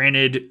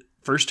 Granted,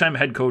 first-time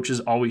head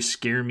coaches always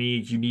scare me.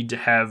 You need to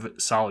have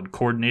solid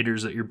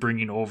coordinators that you're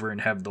bringing over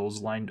and have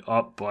those lined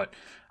up. But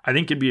I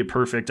think it'd be a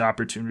perfect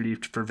opportunity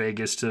for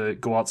Vegas to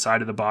go outside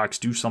of the box,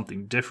 do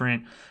something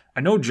different. I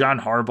know John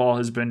Harbaugh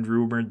has been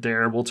rumored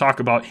there. We'll talk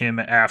about him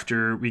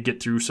after we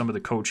get through some of the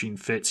coaching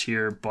fits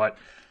here, but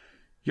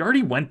you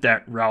already went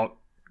that route,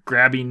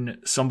 grabbing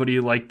somebody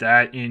like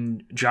that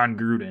in John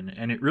Gruden,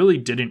 and it really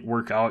didn't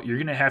work out. You're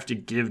going to have to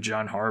give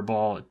John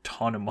Harbaugh a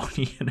ton of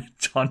money and a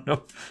ton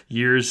of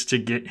years to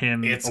get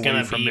him away from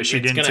Michigan to come in.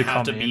 It's going to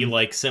have to be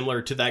like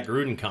similar to that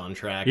Gruden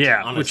contract.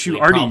 Yeah, honestly, which you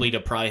already probably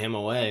to pry him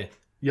away.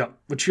 Yeah,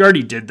 but you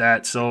already did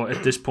that. So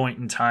at this point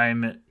in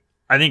time,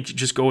 I think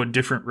just go a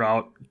different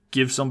route.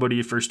 Give somebody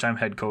a first-time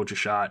head coach a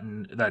shot,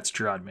 and that's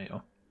Gerard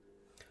Mayo.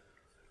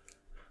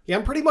 Yeah,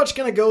 I'm pretty much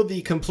going to go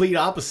the complete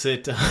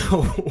opposite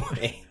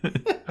way.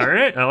 All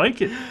right, I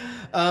like it.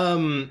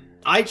 I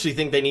actually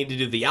think they need to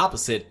do the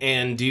opposite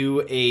and do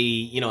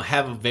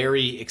have a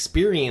very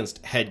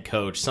experienced head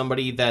coach,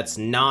 somebody that's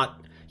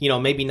not,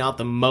 maybe not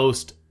the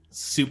most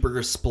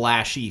super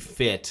splashy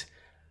fit.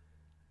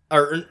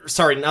 Or,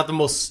 sorry, not the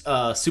most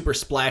super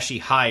splashy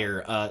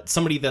hire.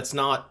 Somebody that's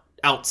not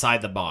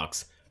outside the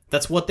box.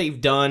 That's what they've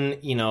done.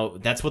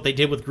 That's what they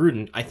did with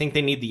Gruden. I think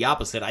they need the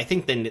opposite. I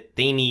think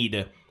they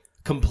need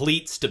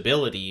complete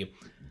stability.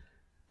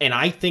 And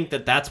I think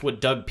that that's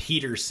what Doug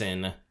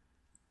Peterson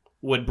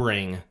would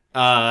bring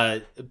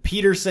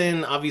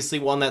Peterson obviously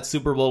won that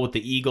Super Bowl with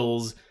the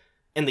Eagles,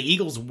 and the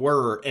Eagles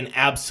were an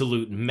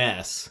absolute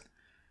mess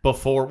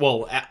before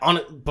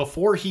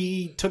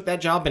he took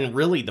that job, and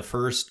really the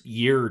first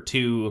year or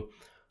two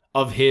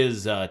of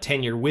his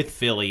tenure with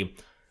Philly.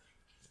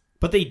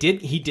 But he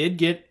did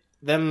get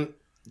them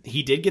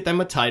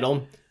a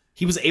title.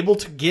 He was able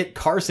to get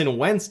Carson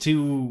Wentz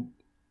to,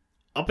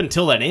 up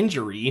until that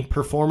injury,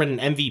 perform at an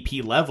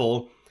MVP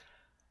level.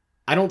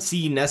 I don't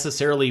see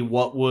necessarily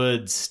what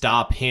would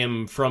stop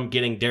him from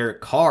getting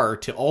Derek Carr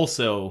to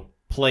also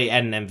play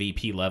at an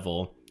MVP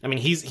level. I mean,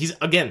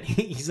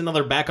 he's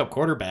another backup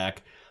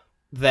quarterback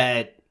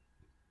that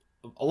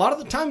a lot of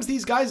the times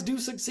these guys do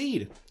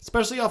succeed,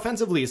 especially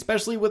offensively,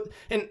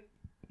 and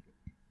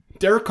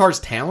Derek Carr's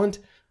talent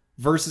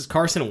versus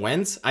Carson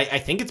Wentz, I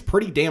think it's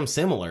pretty damn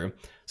similar.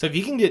 So if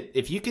you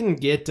can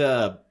get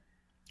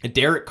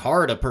Derek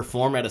Carr to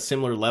perform at a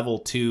similar level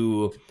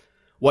to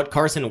what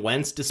Carson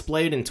Wentz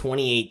displayed in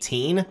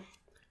 2018,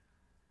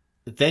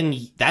 then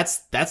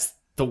that's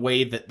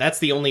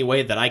the only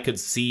way that I could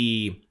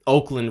see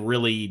Oakland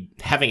really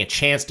having a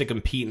chance to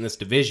compete in this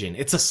division.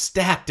 It's a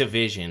stacked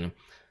division.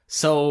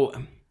 So,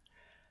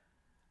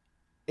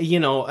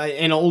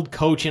 an old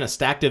coach in a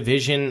stacked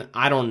division,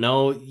 I don't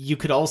know. You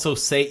could also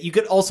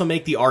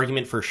make the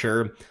argument for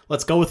sure,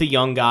 let's go with a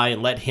young guy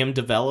and let him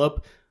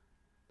develop.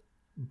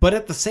 But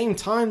at the same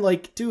time,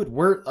 like, dude,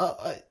 we're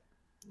a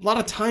lot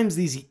of times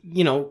these,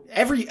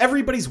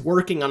 everybody's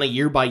working on a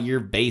year by year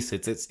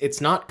basis. It's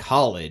not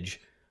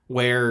college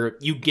where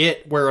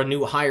a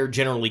new hire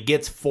generally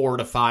gets 4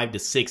 to 5 to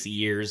 6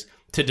 years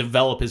to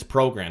develop his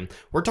program.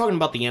 We're talking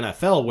about the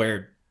NFL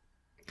where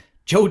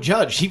Joe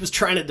Judge, he was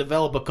trying to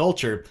develop a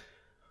culture.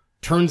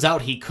 Turns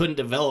out he couldn't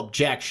develop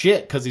jack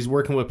shit because he's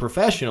working with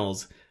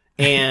professionals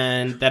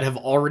and that have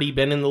already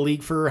been in the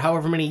league for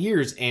however many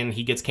years, and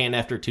he gets canned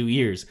after 2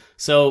 years.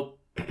 So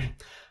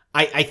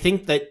I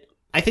think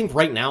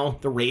right now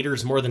the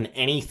Raiders more than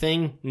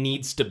anything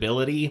need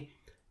stability,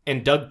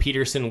 and Doug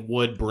Peterson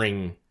would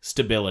bring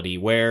stability.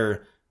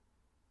 Where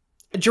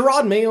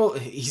Gerard Mayo,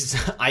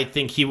 I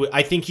think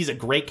he's a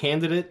great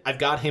candidate. I've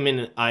got him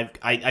in.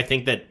 I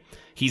think that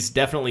he's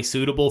definitely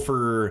suitable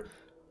for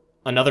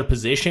another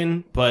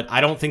position, but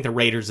I don't think the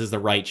Raiders is the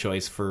right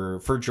choice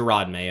for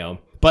Gerard Mayo.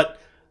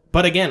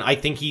 But again, I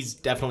think he's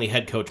definitely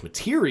head coach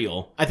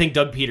material. I think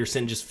Doug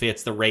Peterson just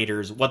fits the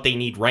Raiders, what they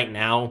need right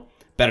now,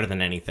 better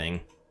than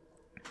anything.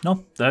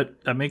 No,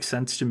 that makes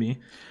sense to me.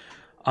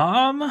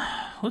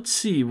 Let's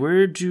see,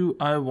 where do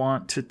I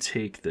want to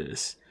take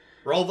this?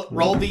 Roll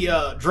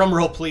the drum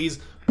roll, please.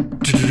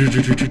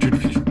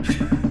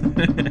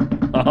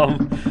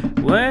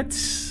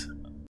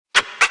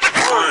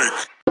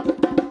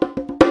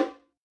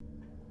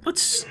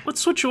 Let's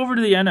switch over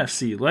to the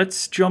NFC.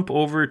 Let's jump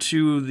over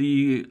to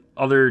the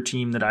other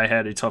team that I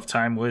had a tough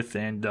time with,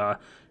 and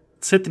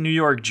let's hit the New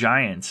York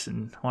Giants,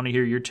 and I want to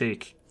hear your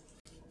take.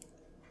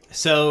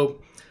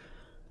 So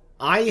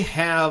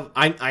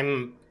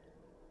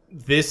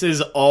this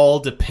is all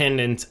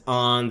dependent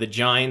on the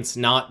Giants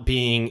not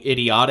being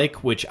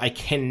idiotic, which I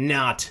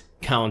cannot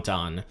count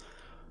on.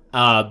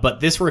 But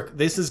this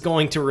is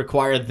going to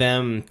require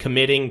them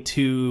committing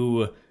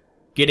to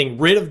getting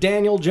rid of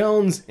Daniel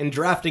Jones and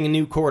drafting a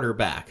new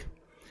quarterback.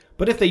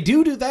 But if they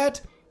do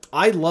that,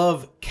 I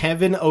love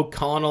Kevin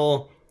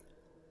O'Connell,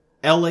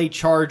 LA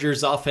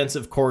Chargers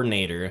offensive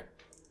coordinator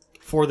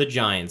for the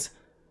Giants.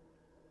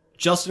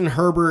 Justin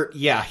Herbert,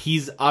 yeah,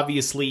 he's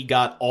obviously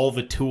got all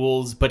the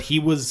tools, but he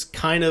was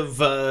kind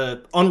of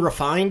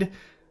unrefined,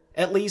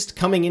 at least,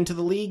 coming into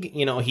the league.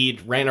 He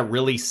ran a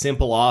really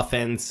simple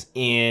offense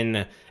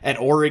at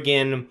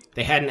Oregon.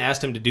 They hadn't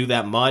asked him to do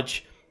that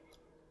much.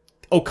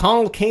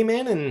 O'Connell came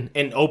in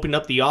and opened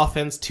up the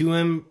offense to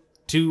him,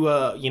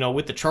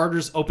 with the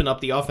Chargers, opened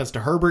up the offense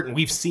to Herbert, and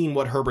we've seen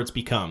what Herbert's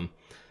become.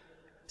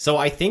 So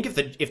I think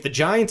if the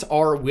Giants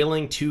are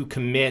willing to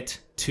commit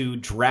to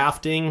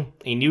drafting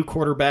a new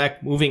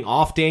quarterback, moving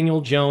off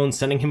Daniel Jones,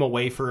 sending him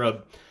away for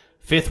a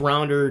 5th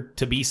rounder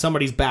to be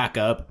somebody's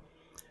backup,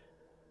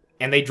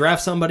 and they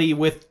draft somebody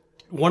with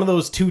one of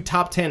those 2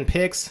 top 10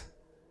 picks,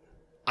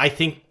 I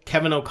think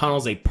Kevin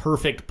O'Connell's a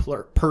perfect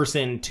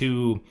person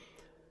to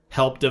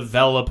help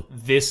develop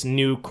this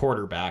new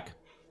quarterback.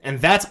 And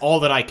that's all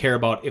that I care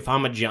about. If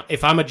I'm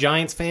a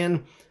Giants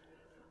fan,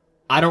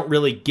 I don't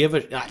really give a.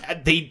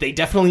 They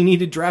definitely need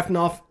to draft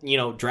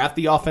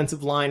the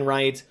offensive line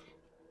right.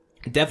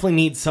 Definitely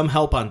need some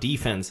help on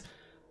defense.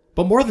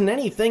 But more than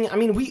anything, I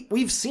mean,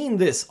 we've seen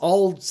this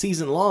all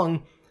season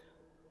long.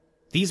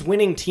 These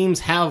winning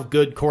teams have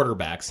good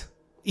quarterbacks.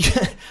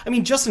 I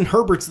mean, Justin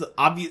Herbert's the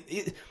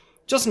obvious.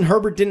 Justin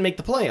Herbert didn't make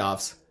the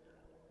playoffs,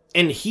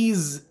 and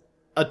he's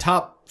a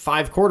top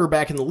 5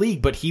 quarterback in the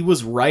league, but he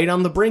was right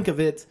on the brink of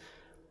it.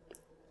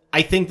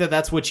 I think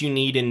that's what you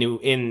need in New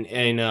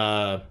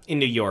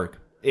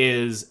York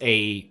is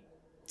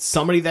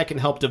somebody that can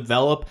help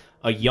develop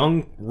a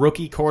young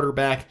rookie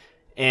quarterback,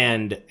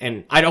 and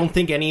I don't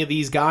think any of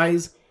these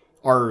guys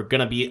are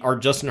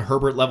Justin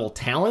Herbert level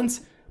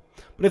talents.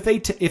 But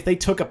if they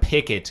took a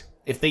Pickett,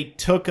 if they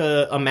took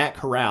a Matt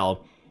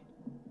Corral,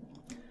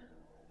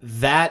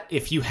 that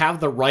if you have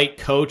the right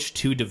coach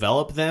to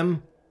develop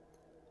them,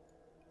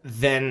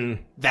 then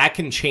that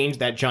can change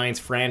that Giants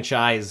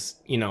franchise,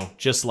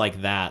 just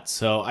like that.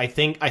 So I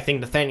think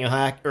Kevin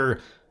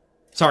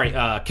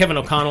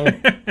O'Connell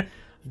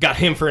got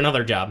him for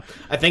another job.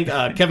 I think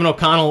Kevin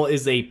O'Connell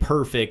is a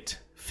perfect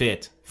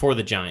fit for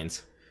the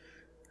Giants.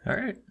 All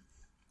right.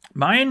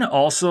 Mine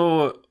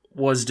also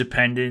was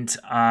dependent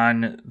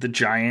on the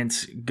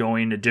Giants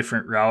going a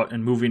different route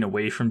and moving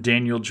away from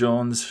Daniel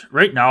Jones.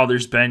 Right now,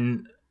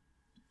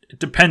 it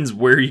depends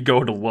where you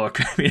go to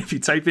look. I mean, if you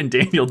type in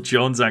Daniel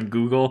Jones on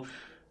Google,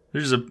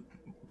 there's a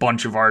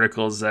bunch of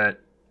articles that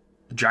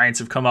the Giants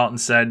have come out and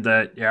said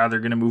that, yeah,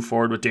 they're going to move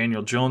forward with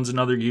Daniel Jones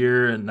another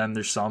year. And then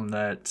there's some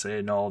that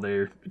say, no,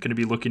 they're going to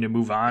be looking to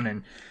move on.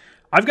 And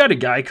I've got a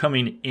guy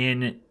coming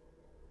in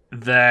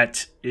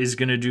that is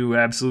going to do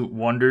absolute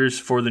wonders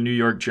for the New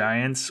York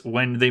Giants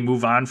when they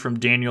move on from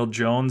Daniel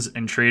Jones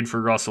and trade for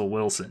Russell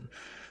Wilson.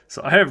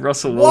 So I have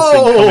Russell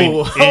Wilson coming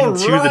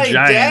into the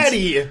Giants.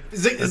 Daddy.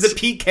 Is it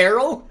Pete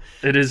Carroll?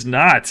 It is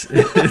not.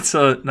 It's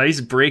a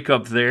nice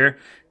breakup there.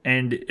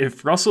 And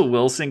if Russell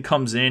Wilson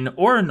comes in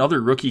or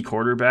another rookie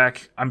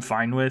quarterback, I'm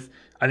fine with.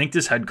 I think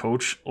this head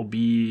coach will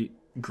be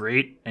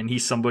great, and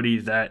he's somebody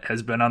that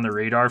has been on the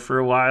radar for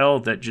a while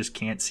that just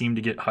can't seem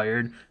to get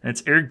hired. And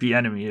it's Eric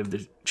Bieniemy of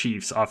the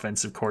Chiefs,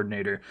 offensive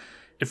coordinator.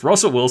 If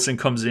Russell Wilson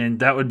comes in,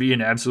 that would be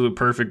an absolute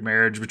perfect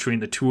marriage between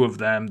the two of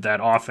them, that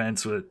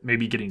offense with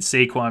maybe getting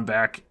Saquon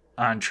back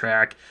on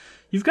track.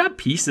 You've got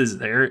pieces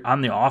there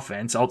on the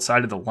offense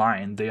outside of the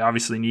line. They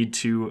obviously need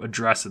to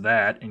address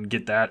that and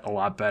get that a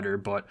lot better,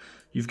 but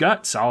you've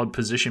got solid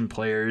position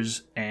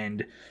players,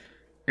 and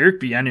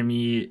Eric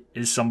Bieniemy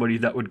is somebody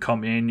that would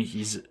come in.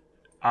 He's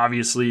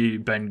obviously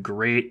been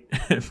great.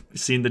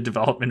 Seen the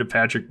development of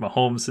Patrick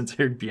Mahomes since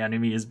Eric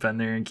Bieniemy has been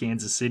there in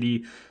Kansas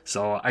City.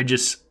 So I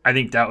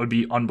think that would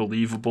be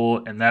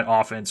unbelievable, and that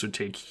offense would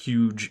take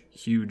huge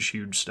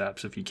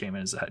steps if he came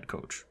in as the head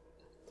coach.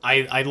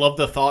 I love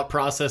the thought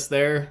process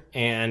there,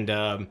 and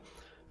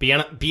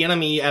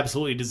Bieniemy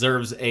absolutely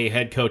deserves a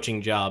head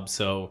coaching job.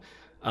 So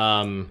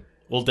I'll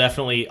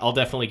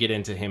definitely get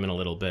into him in a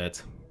little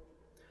bit.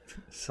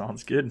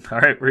 Sounds good. All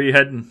right, where are you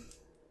heading?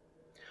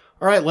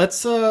 All right, let's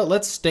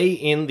stay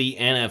in the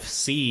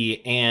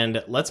NFC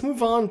and let's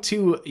move on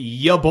to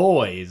ya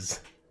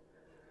boys.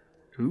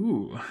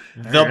 Ooh,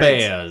 the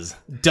Bears.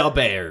 The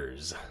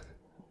Bears.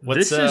 What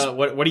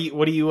do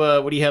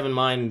you have in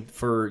mind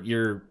for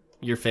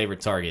your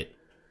favorite target?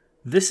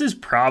 This is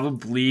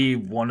probably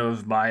one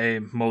of my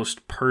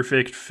most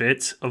perfect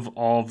fits of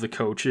all of the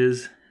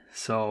coaches.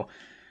 So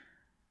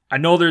I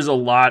know there's a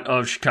lot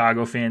of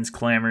Chicago fans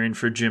clamoring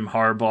for Jim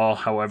Harbaugh.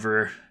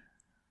 However,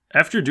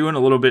 after doing a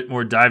little bit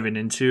more diving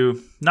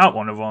into, not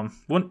one of them.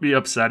 Wouldn't be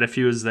upset if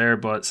he was there,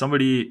 but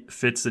somebody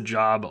fits the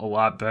job a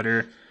lot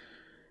better.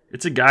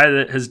 It's a guy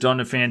that has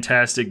done a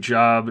fantastic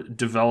job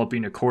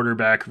developing a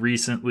quarterback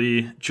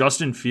recently.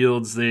 Justin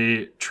Fields,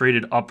 they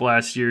traded up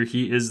last year.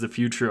 He is the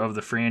future of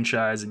the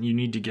franchise, and you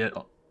need to get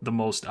the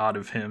most out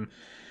of him.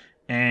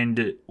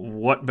 And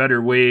what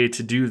better way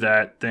to do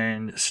that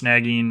than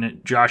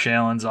snagging Josh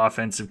Allen's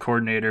offensive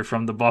coordinator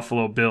from the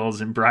Buffalo Bills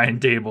and Brian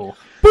Daboll?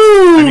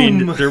 Boom! I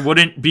mean, there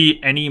wouldn't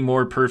be any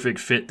more perfect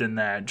fit than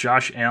that.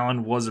 Josh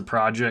Allen was a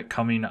project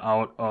coming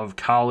out of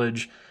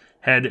college,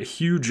 had a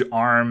huge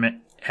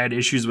arm, had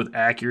issues with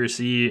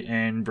accuracy,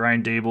 and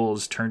Brian Daboll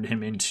has turned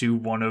him into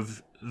one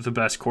of the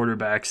best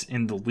quarterbacks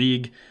in the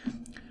league.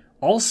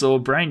 Also,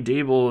 Brian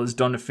Daboll has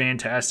done a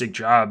fantastic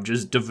job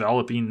just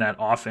developing that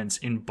offense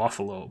in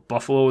Buffalo.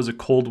 Buffalo is a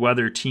cold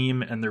weather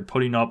team, and they're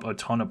putting up a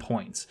ton of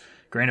points.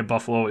 Granted,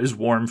 Buffalo is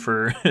warm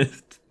for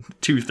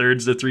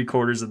 2/3 to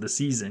 3/4 of the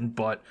season,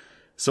 but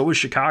so is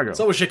Chicago.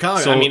 So,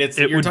 I mean,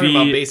 you're talking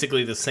about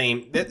basically the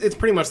same. It's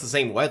pretty much the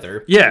same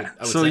weather. Yeah,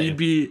 so you'd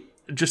be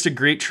just a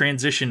great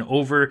transition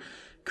over.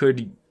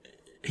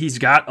 He's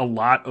got a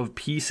lot of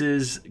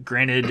pieces.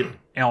 Granted,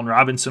 Allen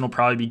Robinson will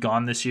probably be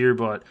gone this year,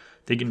 but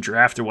they can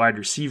draft a wide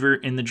receiver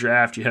in the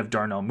draft. You have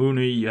Darnell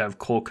Mooney. You have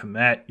Cole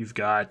Kmet. You've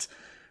got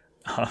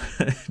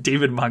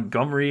David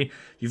Montgomery.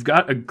 You've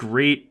got a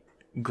great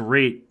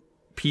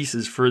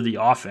pieces for the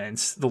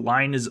offense. The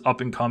line is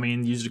up and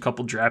coming. Used a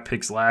couple draft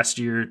picks last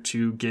year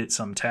to get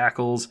some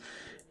tackles.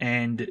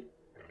 And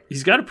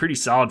he's got a pretty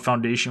solid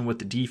foundation with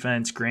the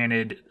defense.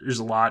 Granted, there's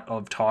a lot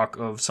of talk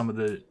of some of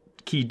the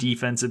key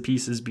defensive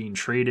pieces being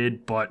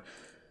traded, but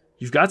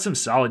you've got some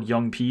solid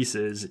young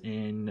pieces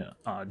in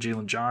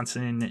Jalen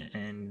Johnson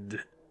and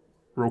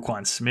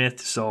Roquan Smith.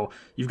 So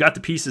you've got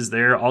the pieces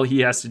there. All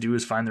he has to do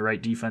is find the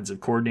right defensive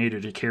coordinator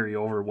to carry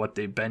over what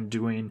they've been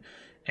doing.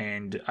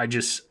 And I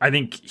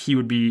think he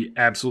would be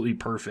absolutely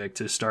perfect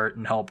to start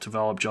and help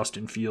develop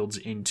Justin Fields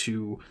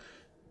into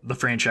the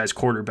franchise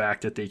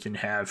quarterback that they can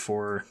have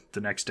for the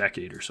next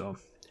decade or so.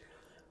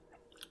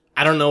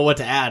 I don't know what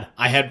to add.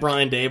 I had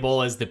Brian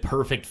Daboll as the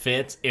perfect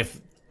fit.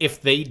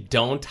 If they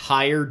don't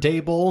hire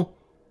Daboll,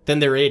 then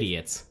they're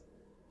idiots.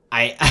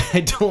 I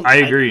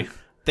agree.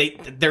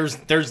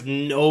 There's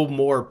no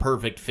more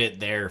perfect fit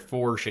there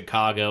for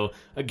Chicago.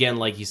 Again,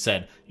 like you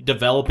said,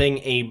 developing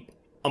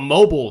a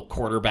mobile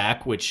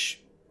quarterback,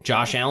 which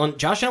Josh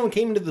Allen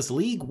came into this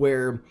league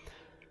where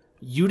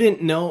you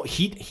didn't know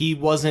he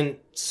wasn't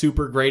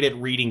super great at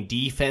reading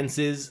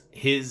defenses.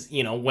 His,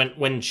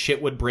 when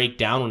shit would break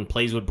down, when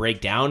plays would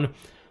break down,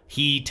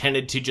 he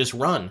tended to just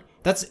run.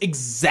 That's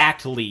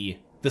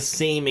exactly the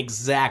same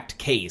exact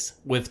case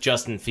with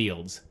Justin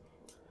Fields.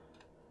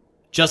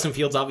 Justin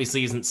Fields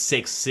obviously isn't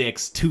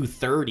 6'6",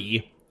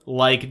 230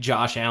 like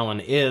Josh Allen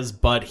is,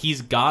 but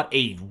he's got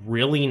a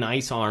really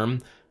nice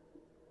arm.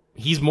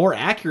 He's more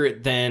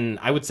accurate than,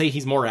 I would say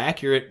he's more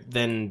accurate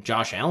than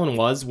Josh Allen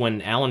was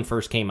when Allen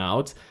first came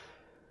out.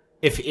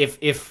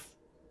 If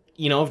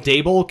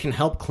Daboll can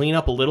help clean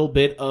up a little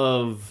bit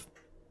of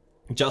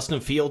Justin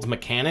Fields'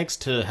 mechanics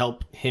to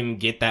help him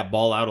get that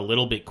ball out a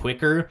little bit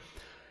quicker,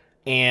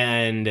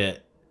 and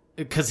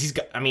because he's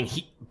got,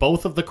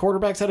 both of the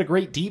quarterbacks had a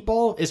great deep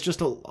ball. It's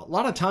just a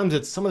lot of times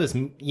it's some of this,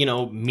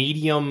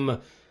 medium,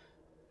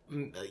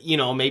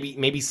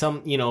 maybe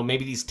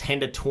these 10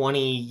 to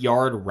 20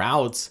 yard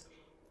routes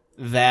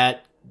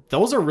that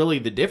those are really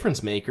the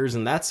difference makers.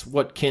 And that's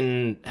what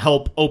can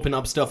help open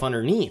up stuff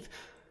underneath.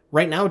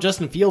 Right now,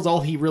 Justin Fields,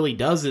 all he really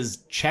does is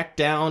check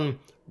down,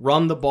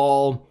 run the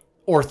ball,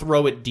 or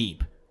throw it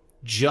deep,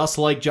 just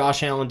like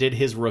Josh Allen did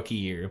his rookie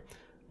year.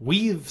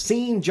 We've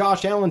seen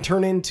Josh Allen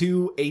turn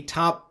into a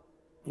top,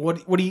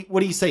 what do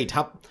you say?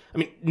 Top,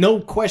 no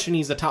question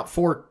he's a top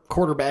 4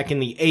 quarterback in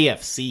the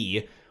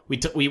AFC.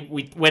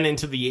 We went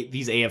into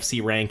these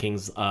AFC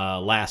rankings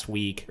last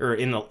week, or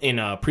in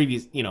a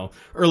previous,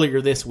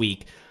 earlier this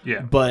week.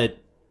 Yeah. But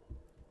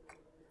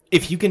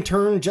if you can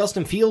turn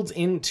Justin Fields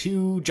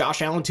into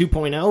Josh Allen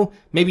 2.0,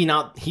 maybe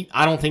not.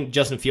 I don't think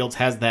Justin Fields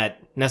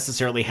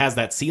necessarily has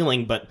that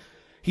ceiling, but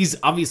he's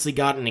obviously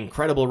got an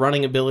incredible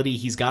running ability.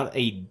 He's got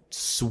a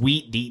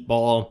sweet deep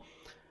ball.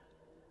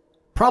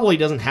 Probably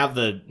doesn't have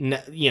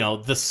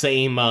the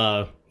same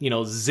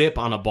zip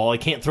on a ball. I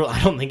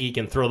don't think he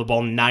can throw the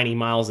ball 90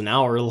 miles an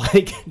hour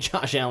like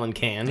Josh Allen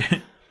can.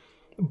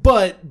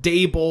 But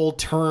Daboll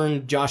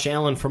turned Josh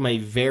Allen from a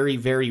very,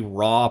 very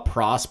raw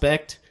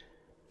prospect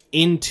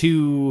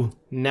into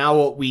now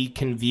what we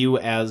can view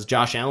as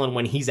Josh Allen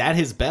when he's at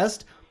his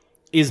best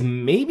is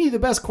maybe the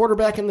best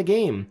quarterback in the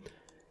game.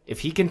 If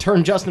he can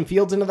turn Justin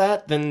Fields into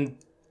that, then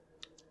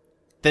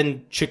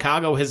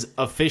Chicago has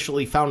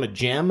officially found a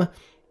gem.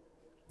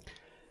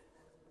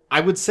 I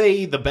would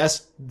say the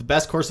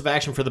best course of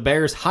action for the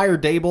Bears, hire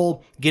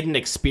Daboll, get an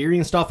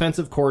experienced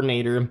offensive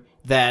coordinator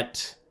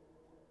and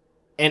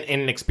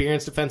an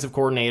experienced defensive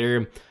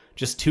coordinator,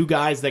 just 2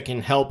 guys that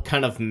can help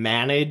kind of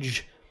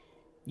manage,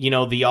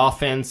 the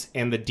offense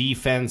and the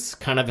defense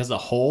kind of as a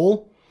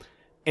whole.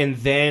 And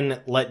then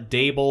let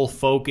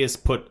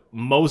Daboll put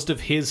most of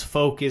his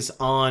focus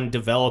on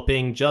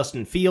developing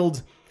Justin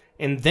Fields.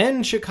 And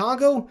then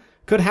Chicago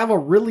could have a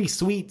really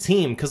sweet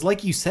team. Because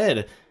like you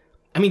said,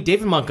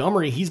 David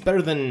Montgomery, he's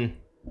better than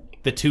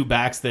the 2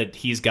 backs that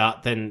he's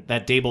got than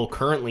that Daboll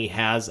currently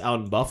has out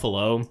in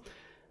Buffalo.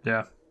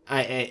 Yeah.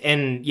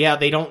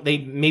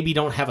 They maybe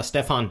don't have a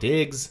Stephon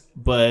Diggs,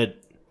 but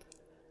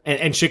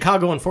and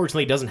Chicago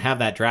unfortunately doesn't have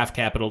that draft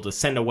capital to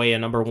send away a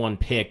number 1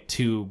 pick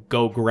to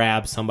go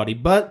grab somebody.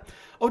 But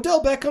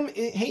Odell Beckham,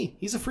 hey,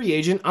 he's a free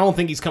agent. I don't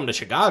think he's come to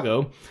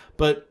Chicago,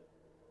 but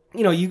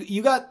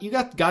you got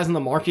guys in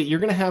the market. You're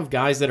gonna have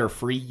guys that are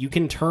free. You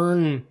can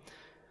turn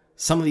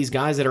some of these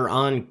guys that are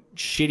on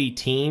shitty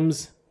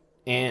teams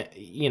and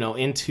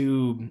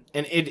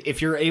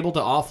if you're able to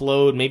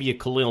offload maybe a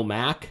Khalil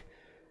Mack,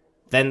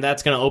 then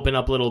that's going to open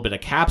up a little bit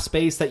of cap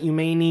space that you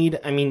may need.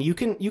 You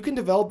can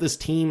develop this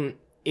team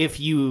if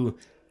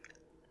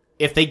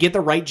they get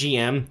the right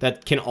GM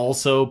that can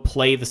also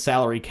play the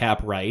salary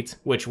cap right,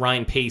 which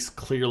Ryan Pace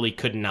clearly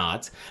could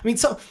not.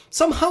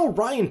 Somehow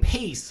Ryan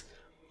Pace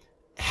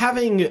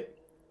having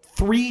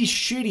 3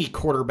 shitty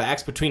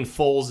quarterbacks between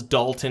Foles,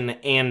 Dalton,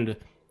 and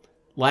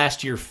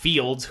last year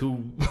Fields,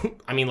 who,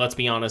 let's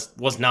be honest,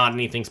 was not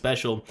anything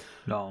special.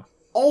 No.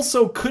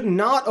 Also could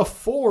not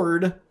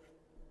afford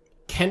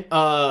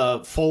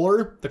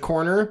Fuller, the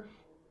corner.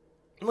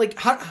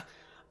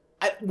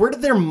 Where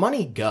did their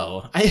money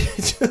go? I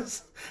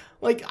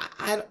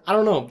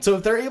don't know. So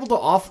if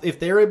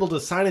they're able to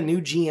sign a new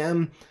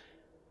GM,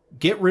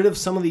 get rid of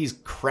some of these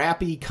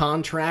crappy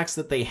contracts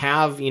that they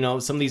have,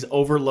 some of these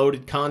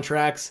overloaded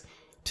contracts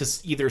to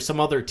either some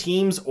other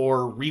teams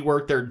or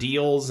rework their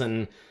deals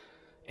and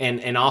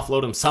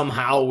offload them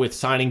somehow with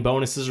signing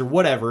bonuses or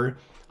whatever.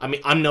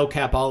 I'm no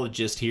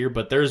capologist here,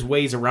 but there's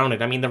ways around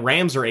it. The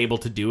Rams are able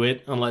to do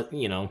it unless,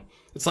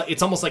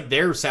 it's almost like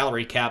their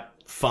salary cap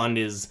fund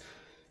is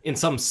in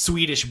some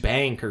Swedish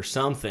bank or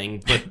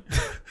something, but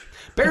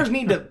Bears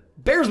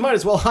might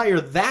as well hire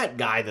that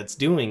guy that's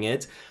doing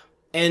it.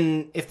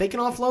 And if they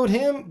can offload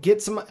him,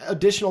 get some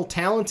additional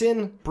talent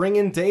in, bring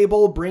in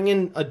Daboll, bring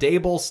in a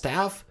Daboll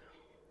staff,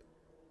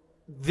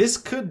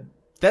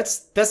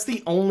 that's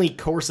the only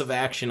course of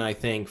action, I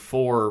think,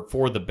 for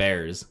the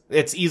Bears.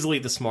 It's easily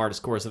the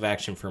smartest course of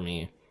action for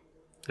me.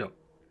 Yep.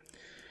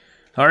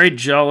 All right,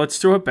 Joe, let's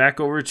throw it back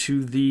over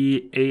to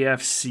the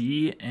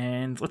AFC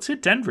and let's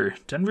hit Denver.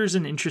 Denver's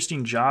an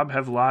interesting job,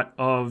 have a lot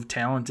of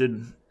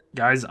talented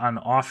guys on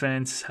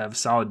offense, have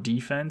solid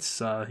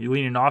defense. You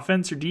leaning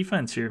offense or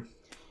defense here?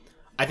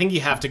 I think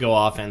you have to go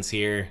offense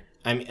here.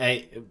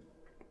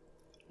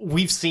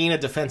 We've seen a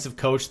defensive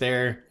coach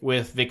there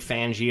with Vic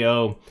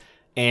Fangio,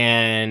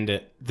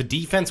 and the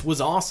defense was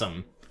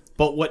awesome.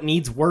 But what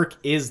needs work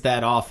is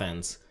that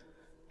offense.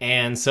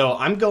 And so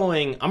I'm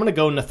going to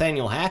go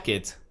Nathaniel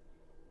Hackett,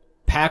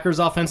 Packers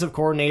offensive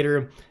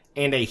coordinator,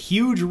 and a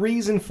huge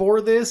reason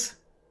for this,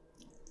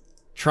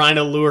 trying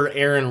to lure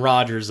Aaron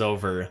Rodgers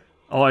over.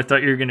 Oh, I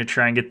thought you were going to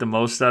try and get the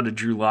most out of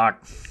Drew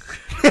Lock.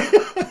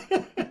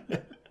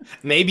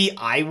 Maybe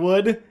I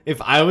would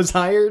if I was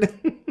hired.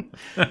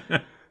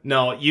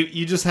 No,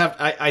 you just have...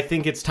 I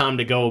think it's time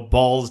to go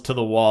balls to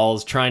the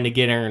walls, trying to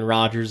get Aaron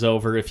Rodgers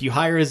over. If you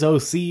hire his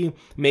OC,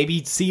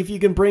 maybe see if you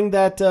can bring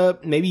that...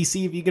 maybe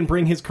see if you can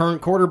bring his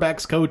current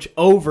quarterbacks coach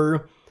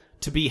over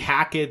to be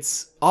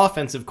Hackett's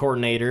offensive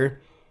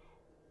coordinator.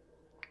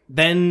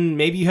 Then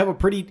maybe you have a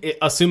pretty...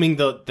 Assuming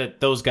that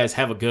those guys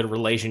have a good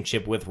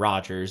relationship with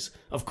Rodgers,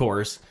 of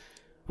course.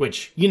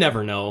 Which, you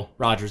never know.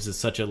 Rodgers is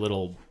such a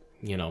little,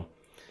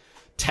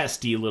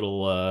 testy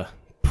little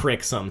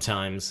prick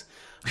sometimes.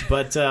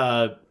 But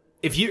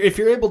if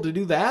you're able to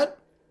do that,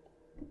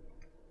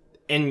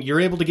 and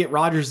you're able to get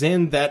Rodgers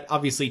in, that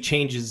obviously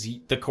changes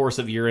the course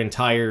of your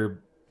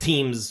entire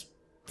team's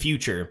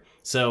future.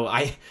 So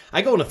I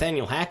go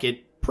Nathaniel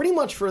Hackett pretty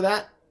much for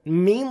that,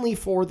 mainly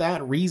for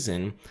that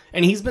reason.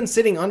 And he's been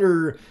sitting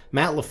under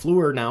Matt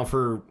LaFleur now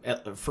for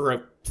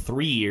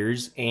 3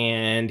 years,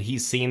 and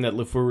he's seen that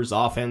LaFleur's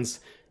offense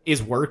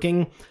is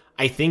working.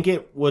 I think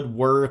it would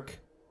work.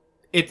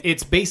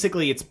 It's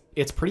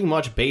pretty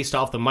much based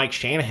off the Mike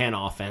Shanahan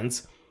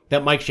offense.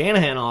 That Mike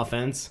Shanahan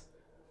offense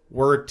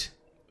worked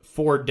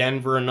for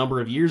Denver a number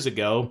of years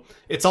ago.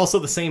 It's also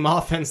the same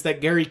offense that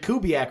Gary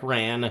Kubiak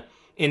ran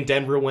in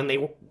Denver when they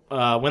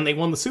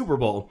won the Super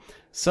Bowl.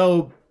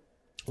 So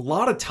a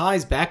lot of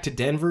ties back to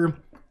Denver.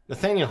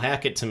 Nathaniel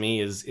Hackett to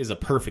me is a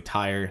perfect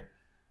hire.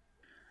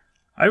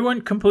 I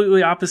went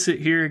completely opposite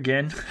here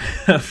again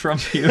from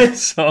you.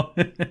 So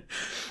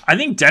I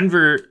think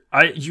Denver,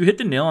 you hit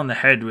the nail on the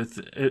head with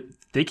it.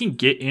 They can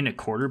get in a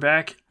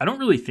quarterback. I don't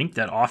really think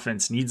that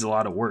offense needs a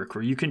lot of work,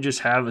 where you can just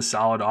have a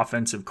solid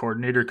offensive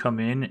coordinator come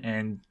in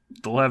and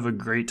they'll have a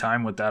great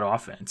time with that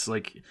offense.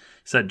 Like you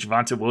said,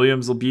 Javonte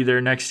Williams will be there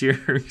next year.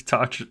 We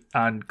talked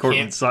on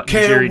Cortland Sutton,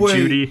 Jerry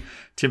Jeudy,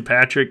 Tim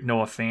Patrick,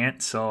 Noah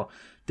Fant. So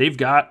they've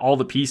got all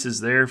the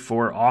pieces there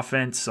for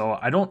offense. So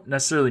I don't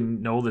necessarily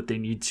know that they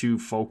need to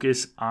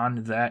focus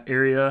on that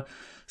area.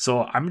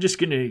 So I'm just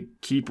going to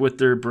keep with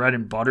their bread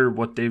and butter,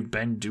 what they've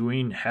been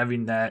doing,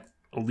 having that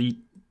elite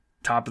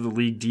top of the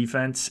league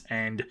defense.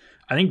 And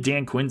I think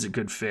Dan Quinn's a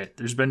good fit.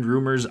 There's been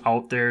rumors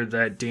out there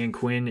that Dan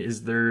Quinn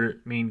is their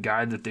main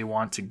guy that they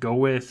want to go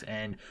with.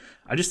 And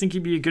I just think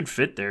he'd be a good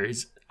fit there.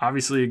 He's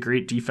obviously a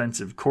great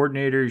defensive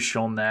coordinator. He's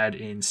shown that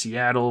in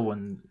Seattle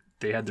when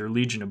they had their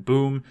Legion of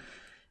Boom.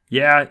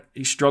 Yeah,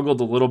 he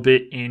struggled a little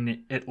bit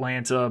in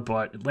Atlanta,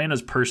 but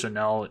Atlanta's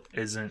personnel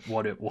isn't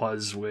what it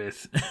was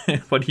with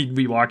what he'd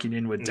be walking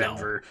in with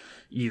Denver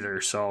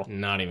either. So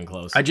not even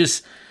close.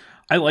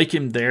 I like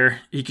him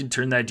there. He can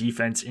turn that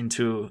defense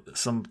into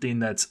something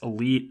that's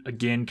elite.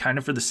 Again, kind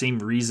of for the same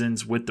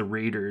reasons with the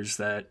Raiders,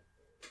 that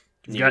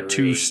you've got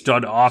two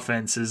stud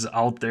offenses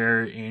out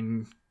there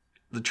in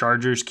the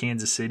Chargers,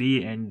 Kansas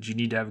City, and you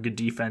need to have a good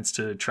defense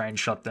to try and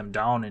shut them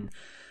down and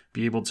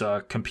be able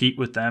to compete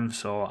with them.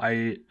 So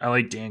I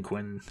like Dan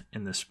Quinn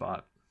in this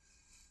spot.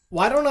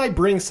 Why don't I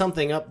bring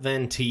something up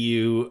then to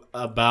you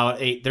about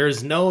there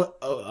is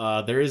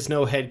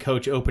no head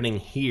coach opening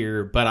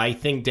here, but I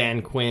think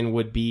Dan Quinn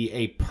would be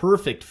a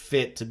perfect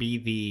fit to be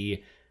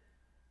the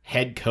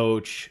head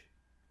coach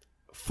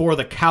for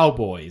the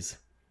Cowboys.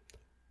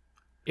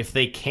 If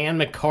they can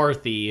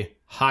McCarthy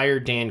hire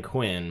Dan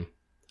Quinn.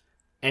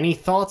 Any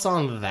thoughts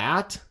on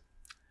that?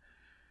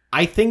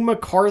 I think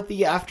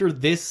McCarthy after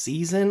this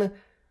season,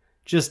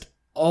 just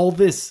all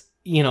this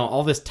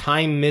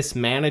time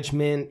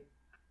mismanagement,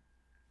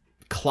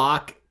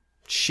 clock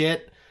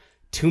shit,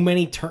 too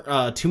many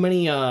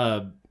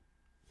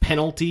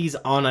penalties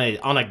on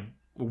a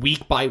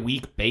week by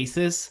week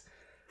basis.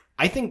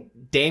 I think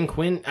Dan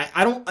Quinn.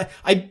 I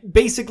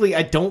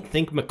don't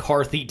think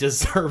McCarthy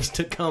deserves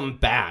to come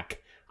back.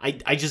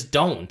 I just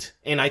don't,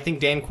 and I think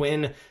Dan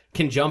Quinn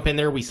can jump in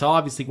there. We saw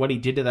obviously what he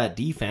did to that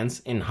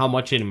defense and how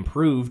much it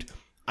improved.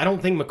 I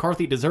don't think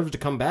McCarthy deserves to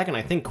come back, and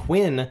I think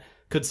Quinn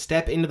could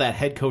step into that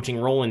head coaching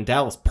role in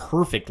Dallas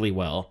perfectly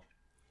well.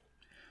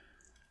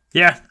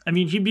 Yeah, I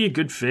mean, he'd be a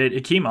good fit.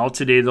 It came out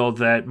today, though,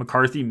 that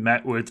McCarthy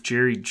met with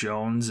Jerry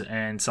Jones,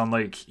 and sound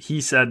like he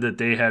said that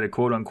they had a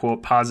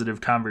quote-unquote positive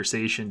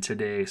conversation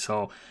today.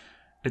 So,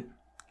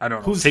 I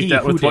don't know. Take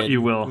that with what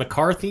you will.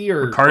 McCarthy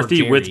or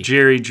Jerry? With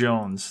Jerry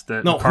Jones.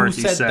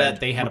 McCarthy said that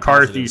they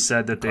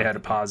had a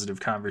positive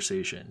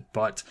conversation.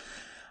 But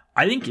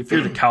I think if you're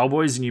the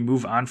Cowboys and you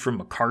move on from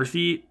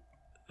McCarthy,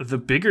 the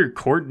bigger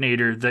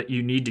coordinator that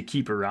you need to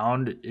keep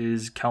around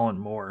is Kellen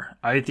Moore.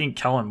 I think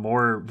Kellen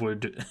Moore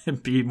would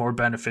be more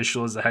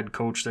beneficial as the head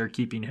coach there,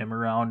 keeping him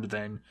around,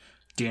 than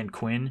Dan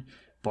Quinn.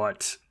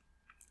 But,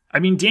 I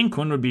mean, Dan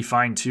Quinn would be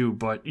fine too,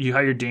 but you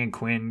hire Dan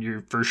Quinn,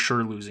 you're for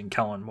sure losing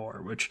Kellen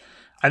Moore, which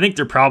I think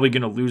they're probably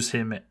going to lose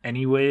him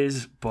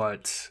anyways,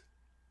 but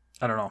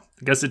I don't know.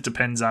 I guess it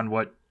depends on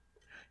what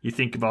you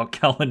think about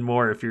Kellen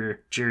Moore if you're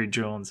Jerry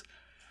Jones.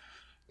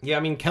 Yeah, I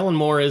mean, Kellen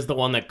Moore is the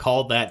one that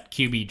called that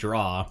QB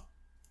draw.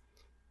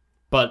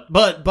 But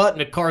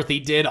McCarthy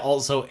did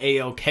also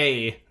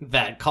A-OK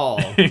that call.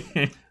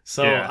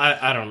 So, yeah.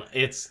 I don't know.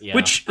 It's, yeah.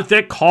 Which,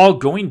 that call,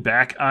 going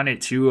back on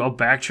it too, I'll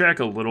backtrack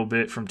a little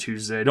bit from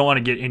Tuesday. I don't want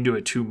to get into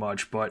it too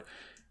much, but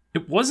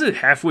it was a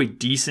halfway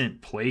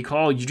decent play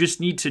call. You just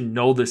need to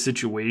know the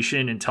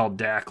situation and tell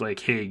Dak,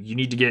 like, hey, you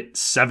need to get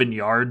 7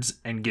 yards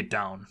and get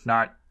down,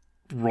 not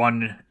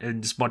run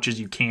as much as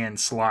you can,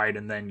 slide,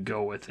 and then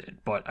go with it.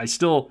 But I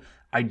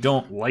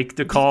don't like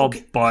the call,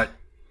 okay. but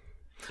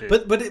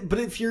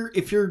if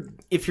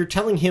you're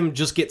telling him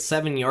just get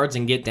 7 yards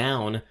and get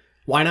down,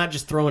 why not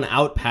just throw an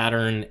out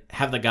pattern,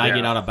 have the guy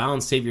get out of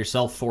bounds, save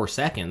yourself 4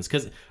 seconds,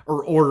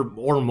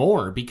 or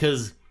more?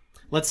 Because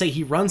let's say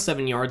he runs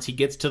 7 yards, he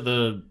gets to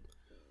the,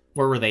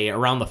 where were they,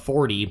 around the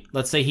 40.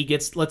 Let's say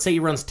he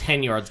runs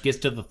 10 yards, gets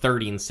to the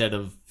 30 instead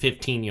of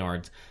 15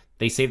 yards.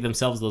 They save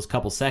themselves those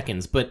couple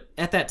seconds. But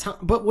at that time,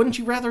 but wouldn't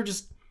you rather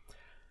just,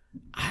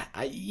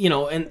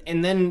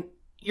 and then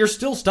you're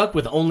still stuck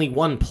with only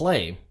one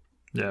play.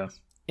 Yeah.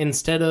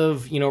 Instead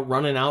of,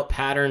 running out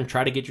pattern,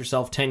 try to get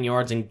yourself 10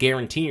 yards and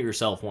guarantee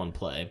yourself one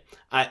play.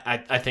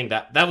 I think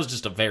that was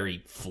just a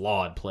very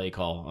flawed play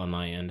call on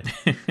my end.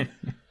 All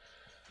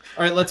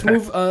right, let's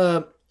move.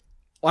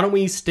 Why don't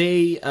we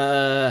stay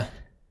for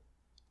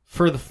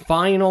the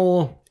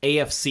final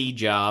AFC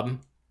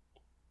job?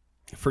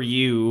 For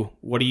you,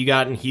 what do you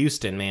got in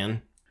Houston,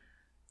 man?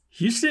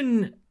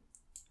 Houston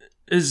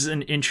is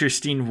an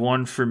interesting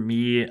one for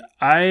me.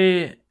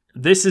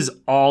 This is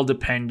all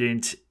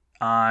dependent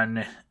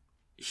on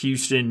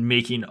Houston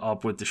making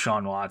up with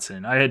Deshaun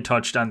Watson. I had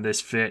touched on this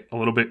fit a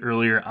little bit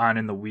earlier on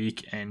in the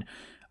week, and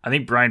I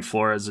think Brian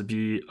Flores would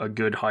be a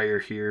good hire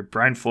here.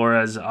 Brian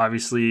Flores,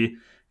 obviously,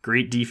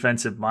 great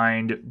defensive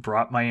mind,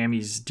 brought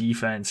Miami's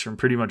defense from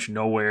pretty much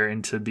nowhere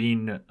into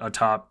being a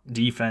top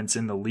defense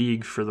in the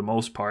league for the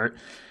most part.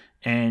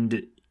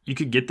 And you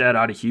could get that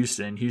out of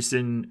Houston.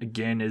 Houston,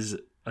 again, is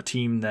a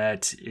team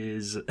that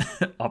is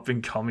up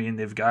and coming.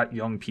 They've got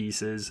young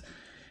pieces.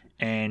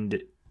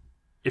 And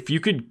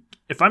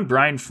if I'm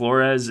Brian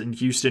Flores and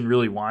Houston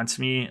really wants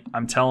me,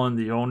 I'm telling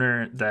the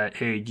owner that,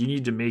 hey, you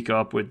need to make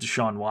up with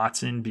Deshaun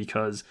Watson,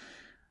 because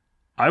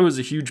I was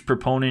a huge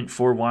proponent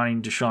for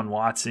wanting Deshaun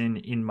Watson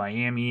in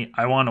Miami.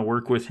 I want to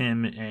work with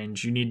him,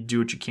 and you need to do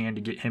what you can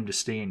to get him to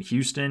stay in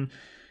Houston.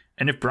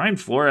 And if Brian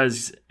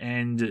Flores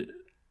and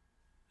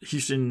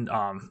Houston,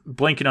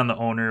 blanking on the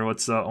owner,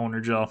 what's the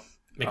owner, Joe?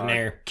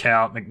 McNair.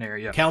 Cal McNair,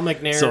 yeah. Cal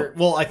McNair. So,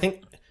 well, I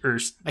think,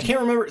 I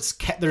can't remember.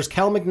 There's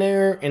Cal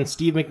McNair and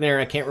Steve McNair.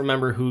 I can't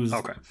remember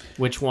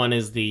which one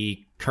is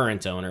the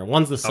current owner.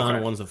 One's the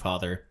son, one's the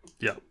father.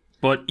 Yeah.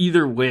 But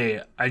either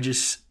way,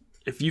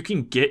 if you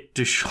can get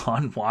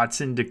Deshaun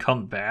Watson to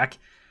come back,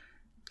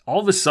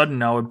 all of a sudden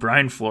now with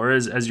Brian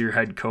Flores as your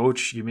head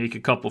coach, you make a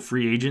couple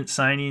free agent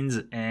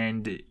signings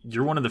and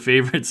you're one of the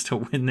favorites to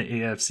win the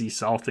AFC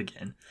South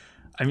again.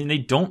 I mean, they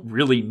don't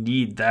really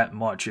need that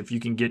much if you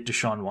can get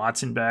Deshaun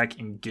Watson back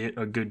and get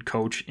a good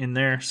coach in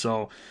there.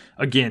 So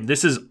again,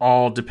 this is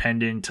all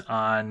dependent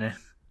on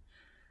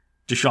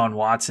Deshaun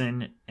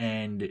Watson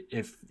and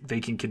if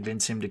they can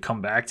convince him to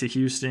come back to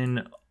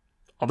Houston.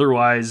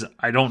 Otherwise,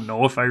 I don't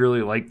know if I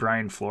really like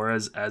Brian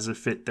Flores as a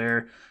fit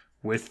there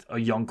with a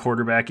young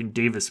quarterback in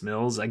Davis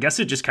Mills. I guess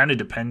it just kind of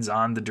depends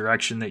on the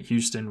direction that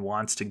Houston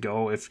wants to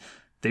go. If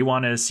they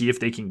want to see if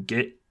they can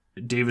get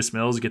Davis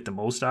Mills, get the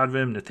most out of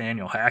him,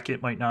 Nathaniel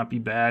Hackett might not be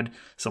bad,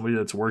 somebody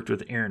that's worked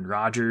with Aaron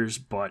Rodgers,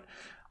 but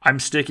I'm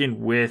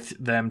sticking with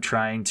them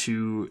trying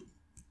to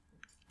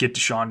get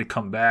Deshaun to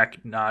come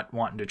back, not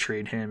wanting to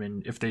trade him,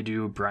 and if they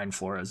do, Brian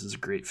Flores is a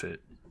great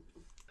fit.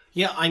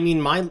 Yeah, I mean,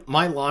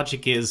 my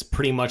logic is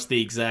pretty much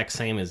the exact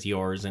same as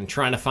yours, and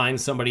trying to find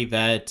somebody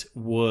that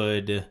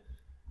would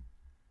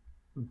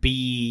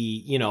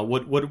be,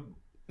 would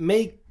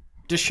make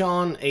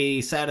Deshaun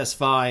a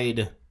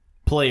satisfied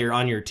player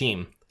on your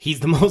team. He's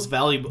the most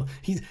valuable.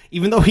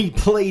 Even though he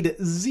played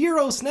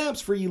 0 snaps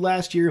for you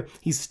last year,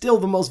 he's still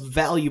the most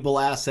valuable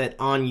asset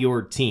on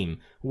your team,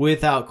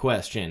 without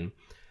question.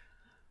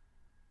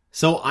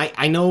 So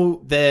I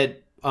know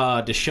that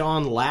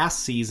Deshaun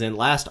last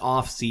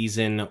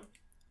offseason,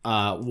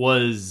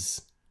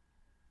 was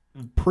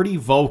pretty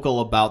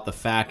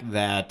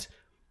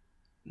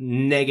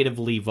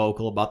negatively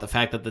vocal about the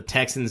fact that the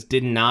Texans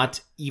did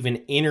not even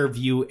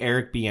interview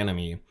Eric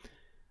Bieniemy.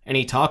 And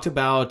he talked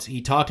about,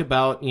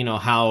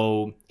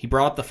 how he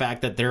brought up the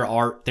fact that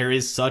there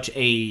is such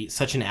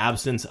an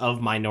absence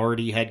of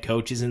minority head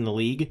coaches in the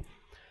league.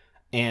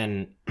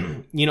 And,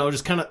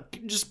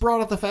 just brought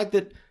up the fact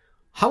that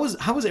how is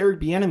Eric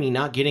Bieniemy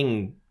not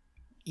getting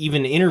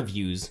even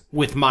interviews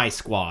with my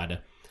squad,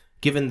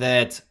 given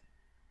that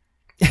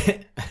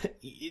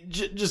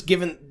just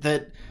given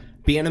that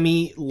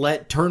Bieniemy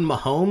let turn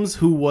Mahomes,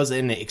 who was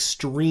an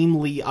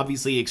extremely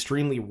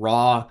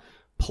raw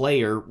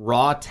player,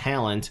 raw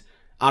talent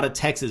out of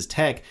Texas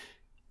Tech,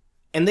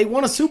 and they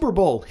won a Super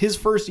Bowl his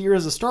first year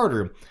as a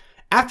starter.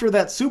 After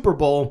that Super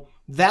Bowl,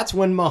 that's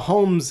when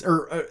Mahomes,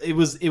 it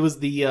was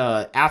the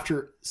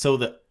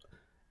the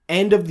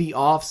end of the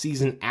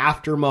offseason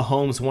after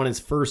Mahomes won his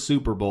first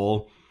Super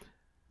Bowl.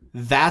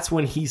 That's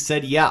when he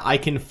said, yeah,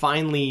 I'm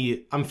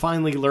finally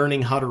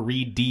learning how to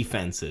read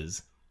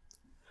defenses.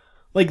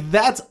 Like,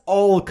 that's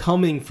all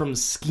coming from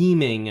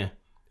scheming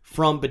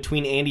from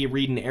between Andy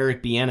Reid and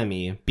Eric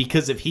Bieniemy.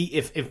 Because if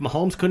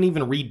Mahomes couldn't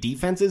even read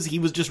defenses, he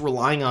was just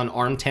relying on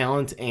arm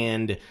talent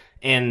and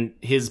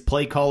his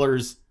play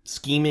callers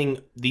scheming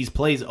these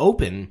plays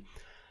open.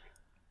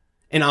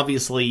 And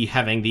obviously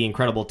having the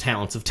incredible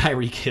talents of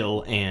Tyreek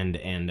Hill and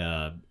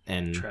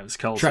Travis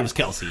Kelce. Travis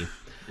Kelce.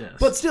 Yes.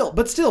 But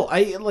still,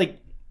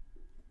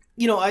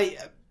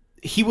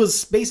 he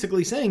was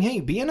basically saying, hey,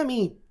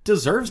 Bieniemy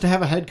deserves to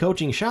have a head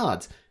coaching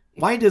shot.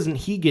 Why doesn't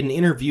he get an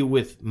interview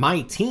with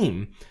my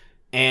team?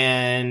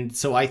 And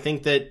so I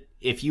think that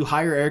if you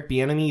hire Eric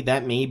Bieniemy,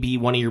 that may be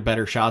one of your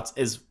better shots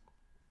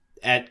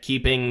at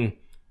keeping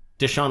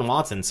Deshaun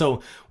Watson.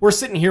 So we're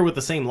sitting here with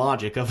the same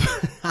logic of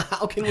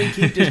how can we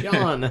keep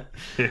Deshaun?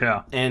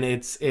 Yeah. And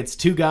it's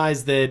two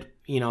guys that,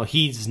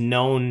 he's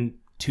known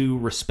to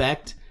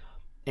respect.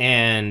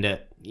 And,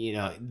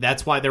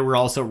 that's why there were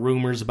also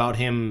rumors about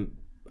him,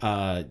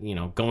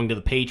 going to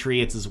the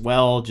Patriots as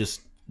well.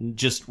 Just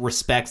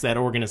respects that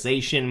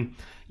organization.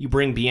 You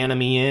bring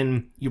Bieniemy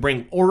in,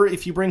 or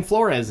if you bring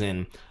Flores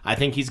in, I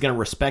think he's going to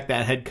respect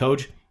that head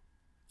coach.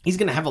 He's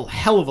going to have a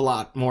hell of a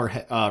lot more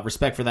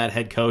respect for that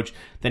head coach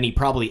than he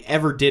probably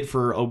ever did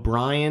for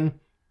O'Brien,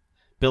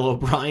 Bill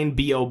O'Brien,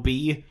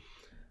 B.O.B.,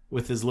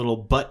 with his little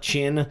butt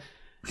chin,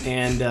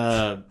 and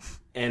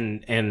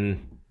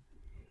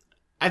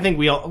I think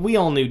we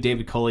all knew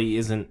David Culley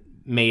isn't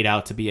made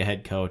out to be a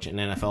head coach, an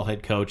NFL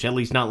head coach, at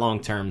least not long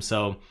term.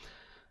 So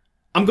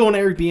I'm going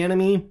Eric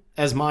Bieniemy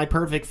as my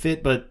perfect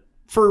fit, but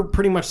for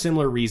pretty much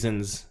similar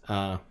reasons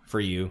for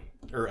you,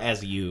 or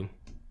as you.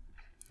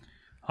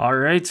 All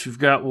right, we've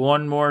got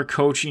one more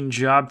coaching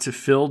job to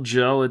fill,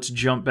 Joe. Let's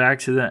jump back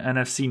to the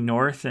NFC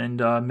North and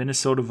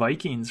Minnesota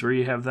Vikings. Where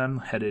you have them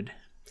headed?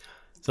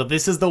 So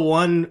this is the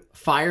one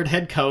fired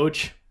head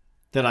coach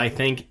that I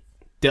think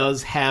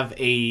does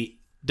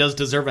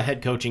deserve a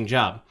head coaching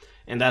job,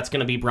 and that's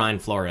going to be Brian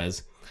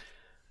Flores.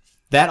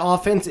 That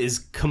offense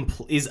is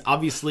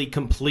obviously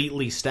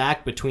completely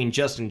stacked between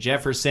Justin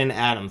Jefferson,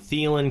 Adam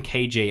Thielen,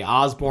 KJ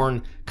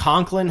Osborne.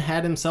 Conklin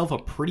had himself a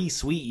pretty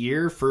sweet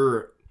year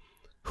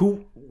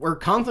where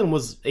Conklin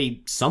was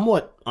a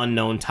somewhat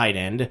unknown tight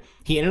end.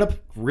 He ended up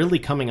really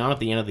coming on at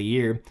the end of the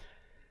year.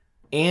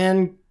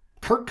 And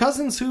Kirk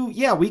Cousins, who,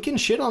 yeah, we can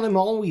shit on him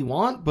all we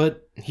want,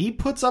 but he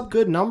puts up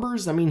good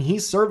numbers. I mean,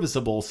 he's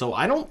serviceable, so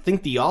I don't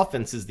think the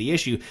offense is the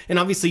issue. And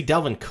obviously,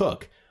 Delvin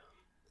Cook.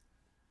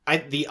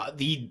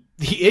 The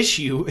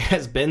issue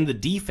has been the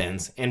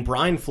defense, and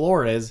Brian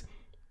Flores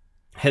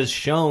has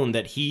shown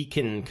that he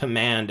can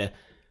command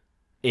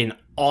an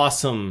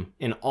awesome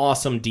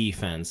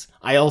defense.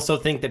 I also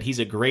think that he's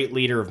a great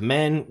leader of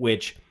men,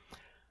 which,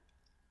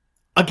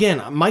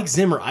 again, Mike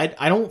Zimmer, I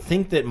don't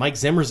think that Mike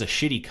Zimmer's a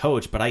shitty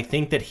coach, but I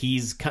think that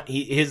his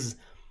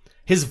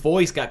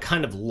voice got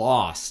kind of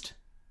lost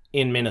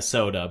in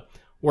Minnesota,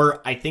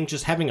 where I think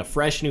just having a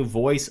fresh new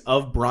voice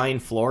of Brian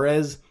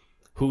Flores,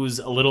 who's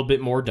a little bit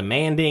more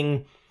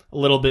demanding, a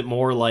little bit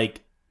more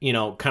like,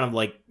 kind of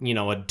like,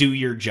 a do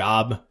your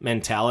job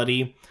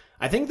mentality.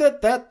 I think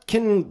that's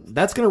going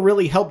to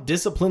really help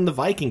discipline the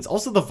Vikings.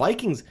 Also, the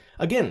Vikings,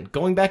 again,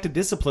 going back to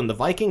discipline, the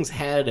Vikings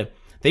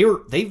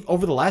they've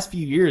over the last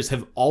few years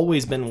have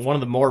always been one of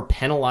the more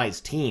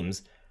penalized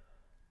teams.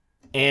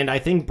 And I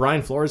think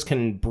Brian Flores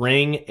can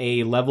bring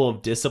a level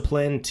of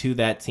discipline to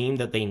that team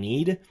that they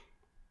need.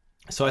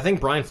 So I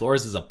think Brian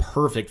Flores is a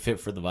perfect fit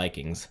for the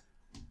Vikings.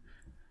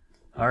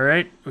 All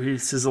right,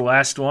 this is the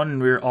last one,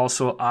 and we're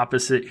also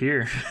opposite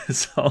here.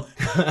 So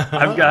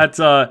I've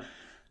got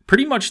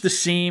pretty much the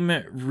same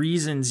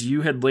reasons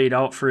you had laid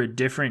out for a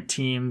different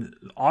team.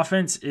 The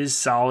offense is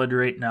solid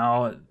right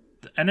now.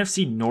 The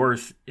NFC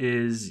North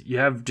is, you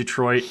have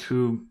Detroit,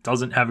 who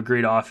doesn't have a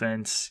great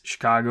offense.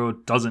 Chicago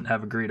doesn't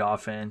have a great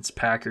offense.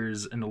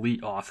 Packers, an elite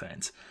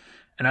offense.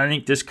 And I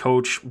think this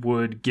coach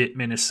would get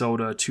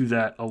Minnesota to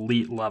that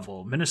elite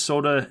level.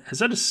 Minnesota has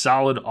had a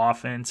solid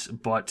offense,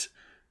 but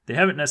they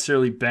haven't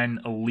necessarily been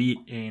elite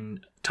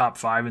in top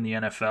 5 in the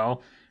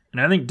NFL. And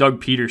I think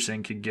Doug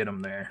Peterson could get them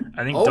there.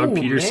 I think Doug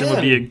Peterson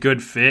would be a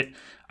good fit.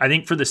 I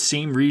think for the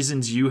same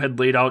reasons you had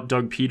laid out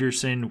Doug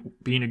Peterson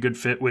being a good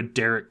fit with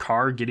Derek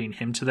Carr, getting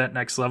him to that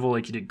next level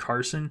like he did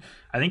Carson,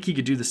 I think he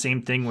could do the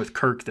same thing with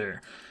Kirk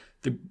there.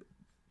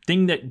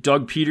 thing that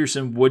Doug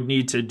Peterson would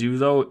need to do,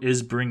 though,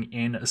 is bring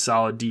in a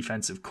solid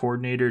defensive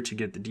coordinator to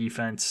get the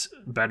defense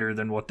better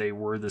than what they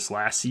were this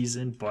last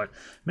season. But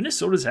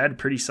Minnesota's had a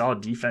pretty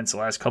solid defense the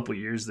last couple of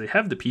years. They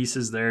have the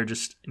pieces there,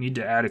 just need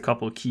to add a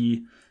couple of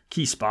key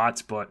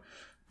spots. But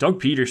Doug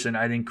Peterson,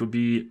 I think, would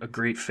be a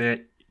great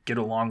fit, get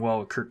along well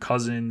with Kirk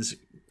Cousins,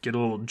 get a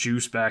little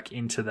juice back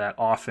into that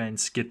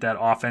offense, get that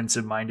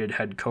offensive-minded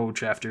head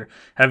coach after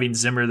having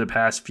Zimmer the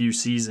past few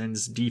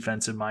seasons,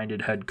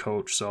 defensive-minded head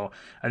coach. So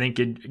I think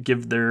it'd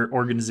give their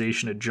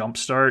organization a jump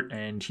start,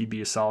 and he'd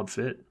be a solid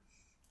fit.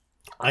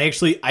 I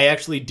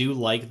actually do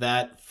like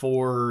that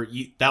for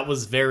you. That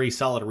was very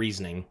solid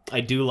reasoning.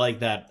 I do like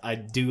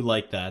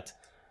that.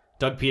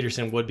 Doug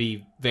Peterson would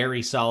be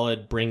very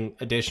solid, bring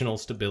additional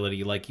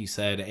stability, like you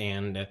said,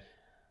 and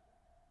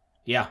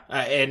yeah,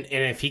 and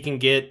if he can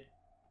get,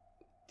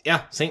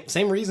 yeah,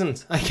 same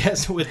reasons, I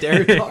guess, with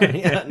Derek Carr.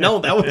 Yeah, no,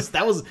 that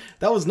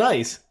was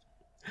nice.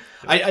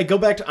 I'm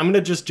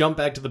gonna just jump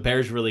back to the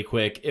Bears really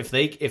quick. If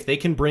they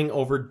can bring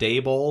over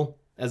Daboll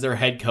as their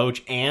head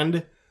coach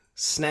and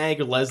snag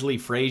Leslie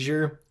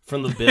Frazier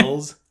from the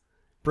Bills,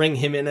 bring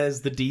him in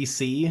as the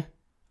DC,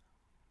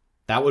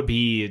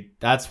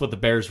 that's what the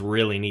Bears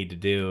really need to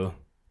do.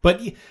 But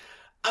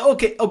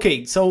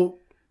okay, so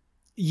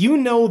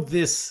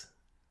this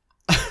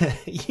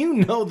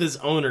this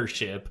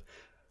ownership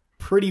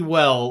pretty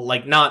well,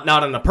 like not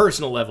on a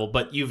personal level,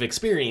 but you've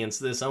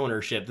experienced this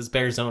ownership, this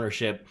Bears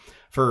ownership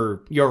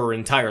for your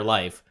entire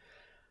life.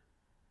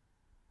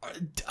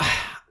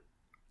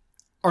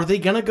 Are they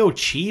going to go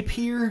cheap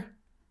here?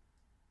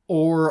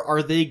 Or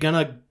are they going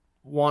to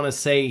want to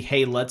say,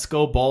 hey, let's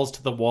go balls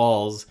to the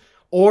walls?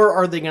 Or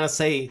are they going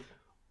to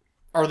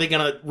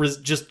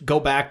just go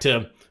back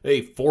to,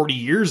 hey, 40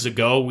 years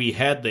ago we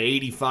had the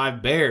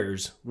 85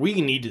 Bears.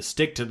 We need to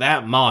stick to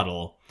that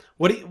model.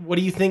 What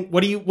do you think?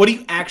 What do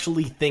you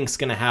actually think's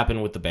going to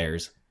happen with the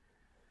Bears?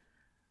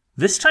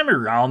 This time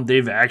around,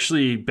 they've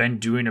actually been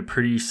doing a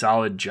pretty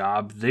solid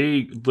job.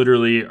 They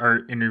literally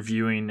are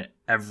interviewing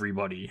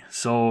everybody.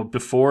 So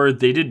before,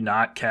 they did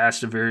not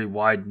cast a very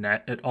wide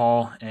net at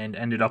all and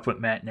ended up with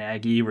Matt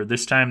Nagy, where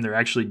this time they're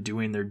actually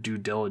doing their due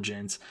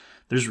diligence.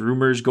 There's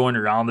rumors going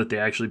around that they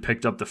actually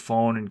picked up the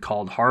phone and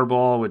called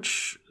Harbaugh,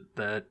 which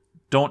that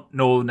don't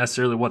know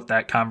necessarily what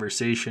that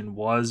conversation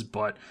was,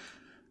 but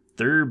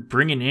they're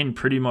bringing in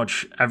pretty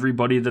much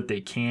everybody that they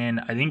can.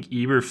 I think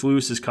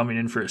Eberflus is coming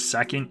in for a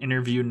second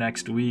interview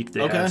next week.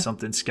 They have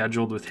something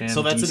scheduled with him.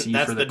 So that's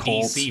for the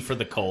Colts. DC for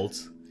the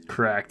Colts.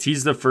 Correct.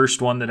 He's the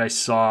first one that I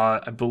saw.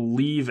 I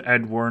believe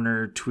Ed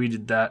Werner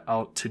tweeted that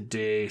out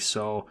today.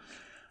 So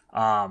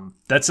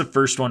that's the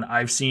first one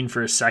I've seen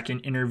for a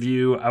second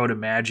interview. I would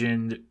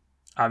imagine,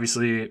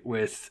 obviously,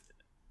 with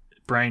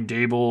Brian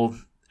Daboll,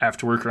 have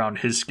to work around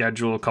his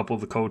schedule. A couple of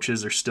the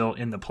coaches are still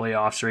in the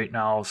playoffs right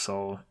now,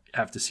 so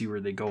have to see where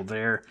they go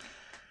there.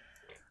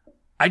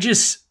 I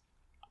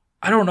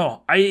don't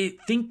know. I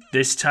think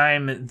this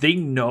time they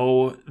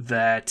know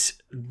that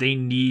they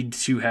need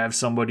to have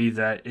somebody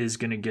that is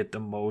going to get the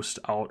most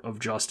out of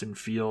Justin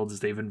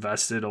Fields. They've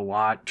invested a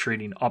lot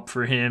trading up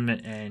for him,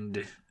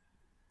 and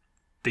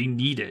they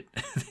need it.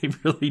 They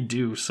really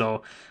do.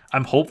 So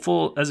I'm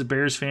hopeful as a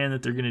Bears fan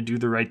that they're going to do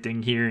the right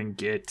thing here and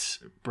get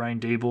Brian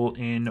Daboll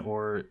in,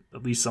 or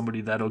at least somebody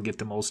that'll get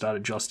the most out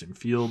of Justin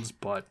Fields.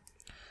 But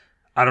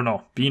I don't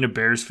know. Being a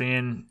Bears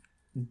fan,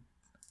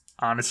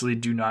 honestly,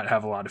 do not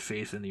have a lot of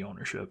faith in the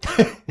ownership.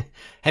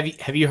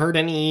 Have you heard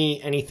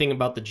anything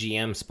about the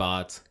GM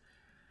spots?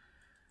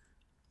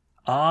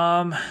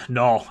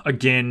 No.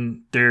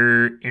 Again,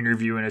 they're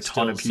interviewing a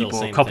ton of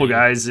people. A couple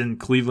guys in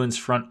Cleveland's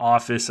front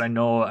office. I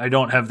know I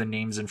don't have the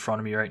names in front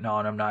of me right now,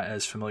 and I'm not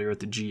as familiar with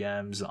the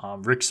GMs.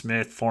 Rick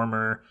Smith,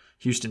 former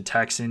Houston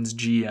Texans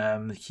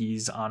GM,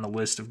 he's on a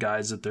list of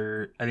guys that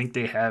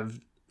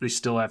they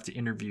still have to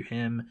interview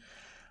him.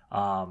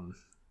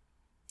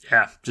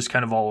 Yeah, just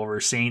kind of all over.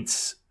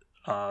 Saints.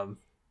 I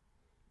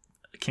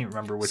can't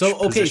remember which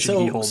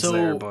position he holds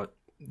there, but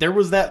there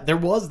was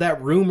that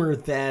rumor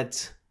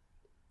that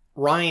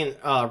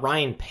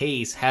Ryan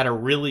Pace had a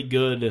really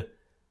good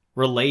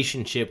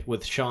relationship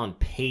with Sean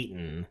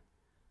Payton.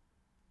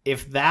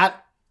 This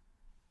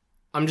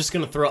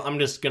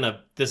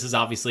is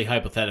obviously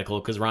hypothetical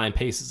because Ryan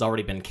Pace has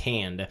already been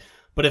canned.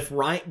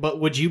 But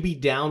would you be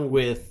down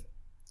with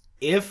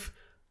if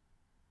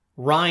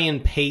Ryan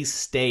Pace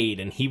stayed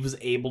and he was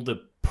able to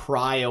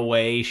pry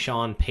away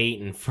Sean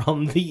Payton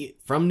from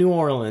New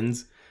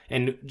Orleans,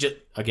 and just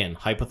again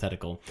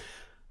hypothetical,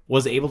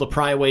 was able to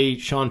pry away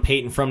Sean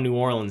Payton from New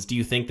Orleans? Do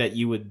you think that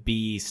you would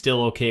be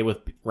still okay with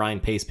Ryan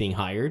Pace being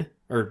hired,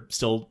 or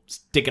still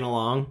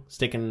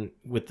sticking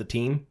with the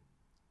team?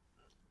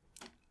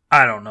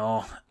 I don't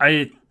know.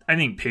 I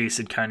think Pace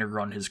had kind of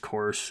run his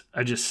course.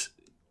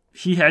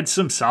 He had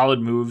some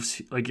solid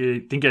moves. Like I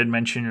think I had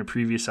mentioned in a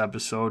previous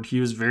episode, he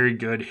was very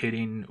good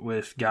hitting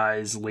with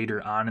guys later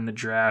on in the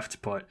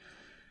draft, but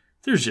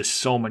there's just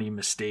so many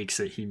mistakes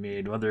that he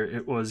made, whether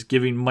it was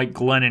giving Mike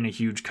Glennon a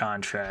huge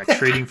contract,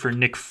 trading for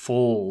Nick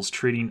Foles,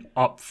 trading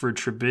up for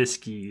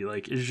Trubisky.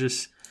 Like, it's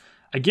just,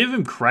 I give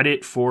him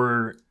credit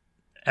for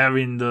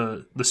having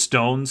the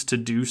stones to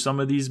do some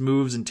of these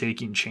moves and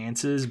taking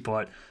chances,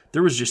 but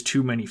there was just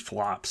too many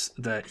flops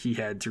that he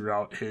had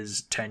throughout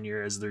his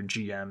tenure as their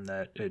GM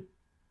that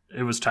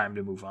it was time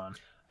to move on.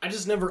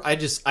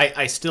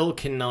 I still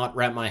cannot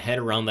wrap my head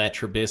around that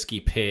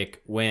Trubisky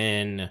pick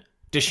when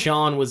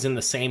Deshaun was in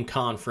the same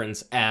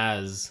conference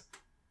as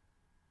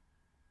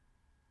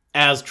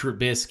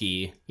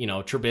Trubisky. You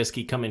know,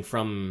 Trubisky coming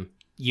from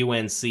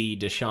UNC,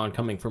 Deshaun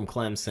coming from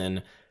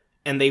Clemson,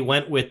 and they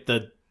went with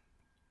the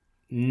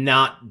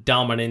not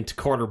dominant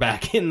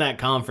quarterback in that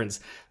conference.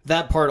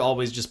 That part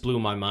always just blew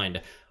my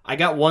mind. I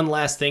got one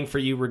last thing for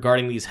you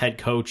regarding these head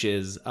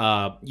coaches.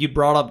 You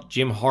brought up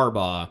Jim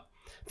Harbaugh.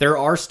 There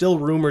are still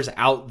rumors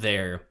out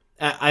there.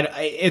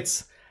 I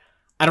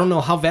don't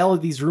know how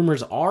valid these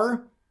rumors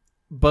are,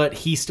 but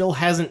he still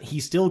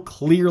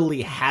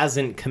clearly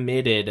hasn't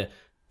committed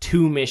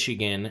to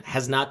Michigan,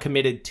 has not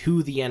committed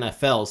to the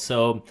NFL.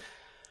 So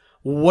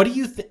what do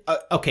you think?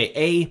 Okay,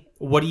 A,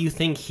 what do you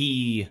think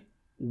he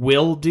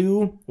will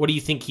do? What do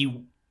you think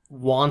he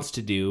wants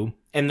to do?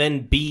 And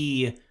then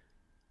B,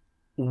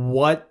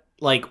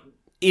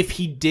 if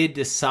he did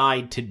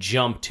decide to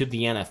jump to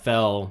the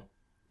NFL,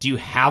 do you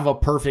have a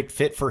perfect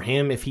fit for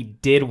him if he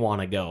did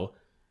want to go?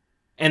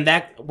 And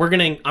that I'm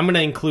gonna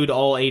include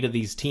all 8 of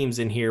these teams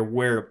in here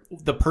where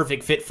the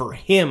perfect fit for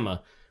him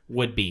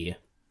would be.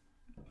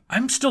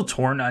 I'm still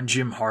torn on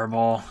Jim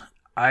Harbaugh.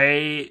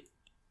 I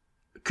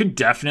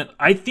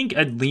think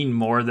I'd lean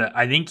more that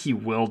I think he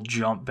will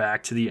jump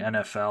back to the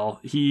NFL.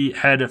 He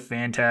had a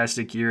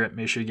fantastic year at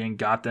Michigan,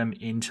 got them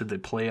into the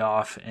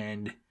playoff,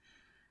 and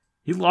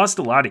he lost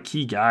a lot of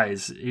key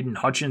guys. Aiden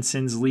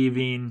Hutchinson's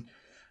leaving.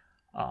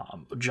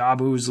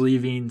 Jabu's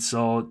leaving,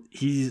 so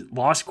he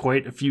lost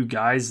quite a few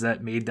guys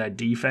that made that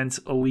defense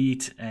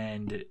elite,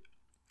 and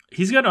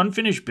he's got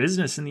unfinished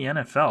business in the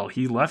NFL.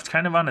 He left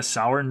kind of on a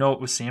sour note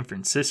with San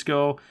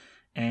Francisco,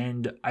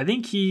 and I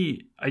think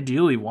he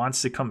ideally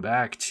wants to come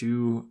back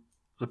to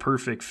the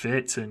perfect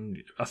fit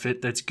and a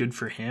fit that's good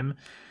for him.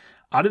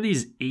 Out of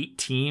these 8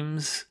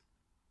 teams,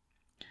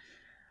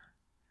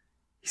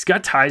 he's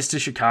got ties to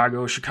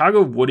Chicago.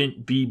 Chicago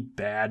wouldn't be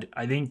bad.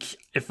 I think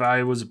if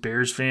I was a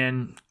Bears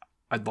fan,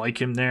 I'd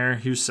like him there.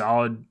 He was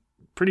solid,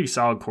 pretty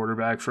solid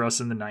quarterback for us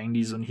in the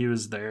 90s when he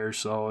was there.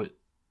 So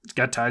he's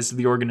got ties to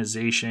the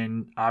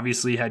organization.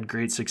 Obviously had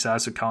great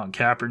success with Colin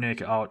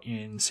Kaepernick out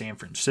in San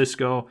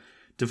Francisco.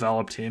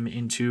 Developed him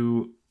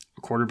into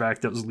a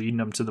quarterback that was leading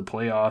them to the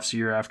playoffs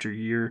year after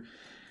year.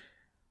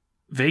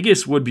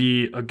 Vegas would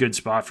be a good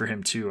spot for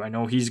him too. I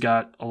know he's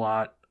got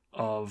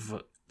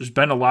there's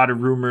been a lot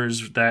of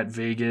rumors that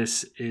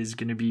Vegas is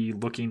going to be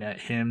looking at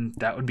him.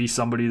 That would be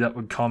somebody that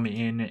would come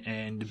in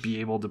and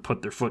be able to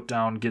put their foot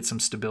down, get some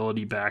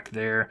stability back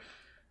there.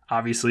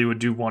 Obviously would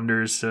do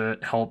wonders to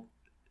help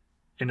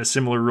in a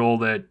similar role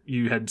that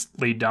you had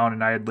laid down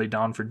and I had laid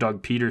down for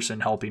Doug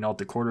Peterson, helping out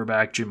the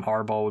quarterback. Jim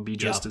Harbaugh would be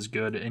just as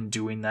good in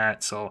doing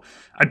that. So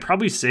I'd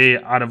probably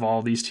say out of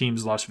all these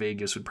teams, Las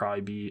Vegas would probably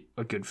be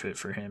a good fit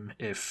for him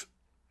if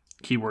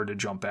he were to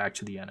jump back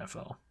to the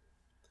NFL.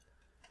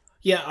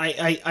 Yeah,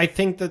 I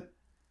think that,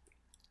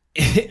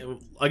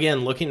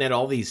 again, looking at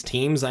all these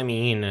teams, I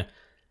mean,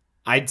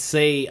 I'd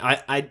say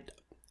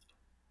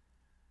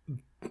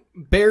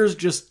Bears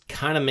just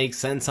kind of make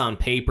sense on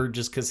paper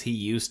just because he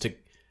used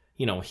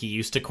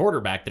to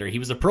quarterback there. He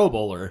was a Pro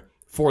Bowler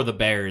for the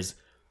Bears.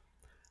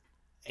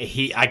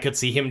 I could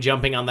see him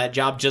jumping on that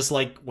job just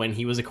like when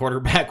he was a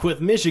quarterback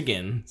with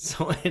Michigan.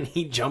 And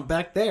he jumped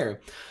back there.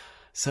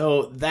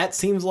 So that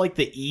seems like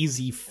the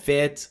easy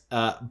fit,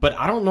 but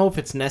I don't know if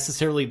it's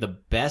necessarily the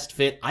best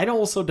fit. I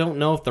also don't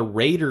know if the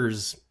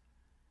Raiders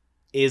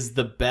is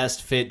the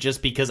best fit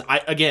just because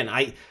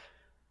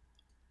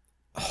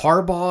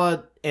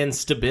Harbaugh and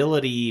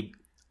stability,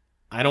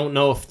 I don't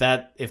know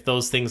if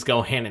those things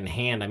go hand in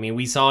hand. I mean,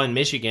 we saw in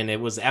Michigan, it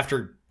was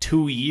after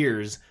 2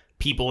 years,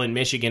 people in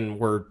Michigan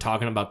were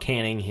talking about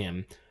canning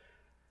him.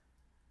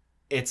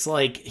 It's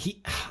like,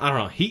 I don't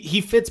know,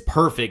 he fits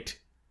perfect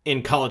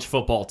in college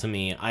football to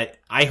me.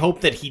 I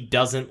hope that he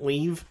doesn't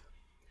leave.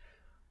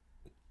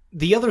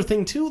 The other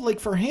thing too, like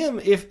for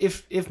him,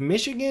 if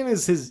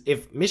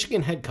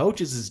Michigan head coach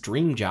is his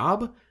dream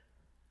job,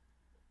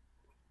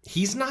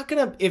 he's not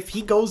gonna, if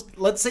he goes,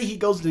 let's say he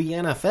goes to the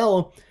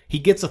NFL, he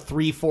gets a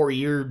 3-4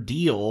 year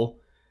deal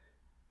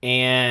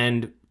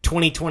and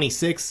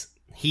 2026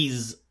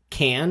 he's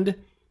canned.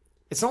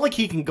 It's not like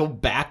he can go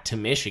back to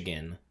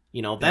Michigan.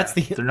 You know,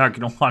 they're not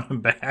gonna want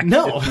him back.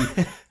 No.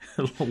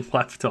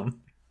 Left him.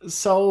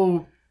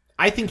 So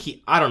I think he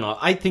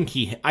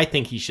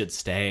should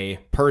stay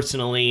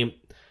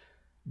personally,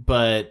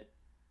 but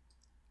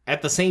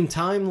at the same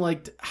time,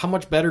 like, how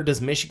much better does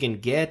Michigan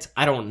get?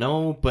 I don't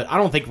know, but I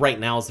don't think right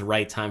now is the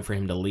right time for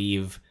him to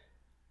leave.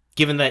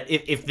 Given that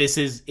if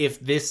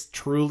this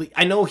truly,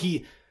 I know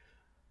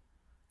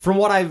from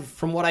what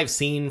I've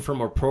seen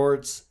from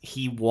reports,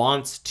 he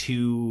wants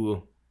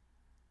to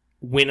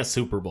win a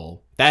Super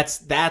Bowl.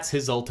 That's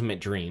his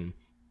ultimate dream.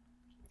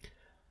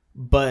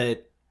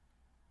 But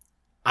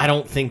I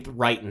don't think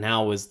right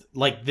now is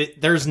like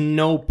there's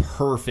no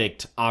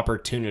perfect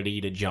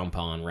opportunity to jump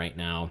on right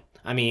now.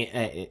 I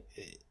mean,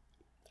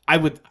 I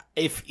would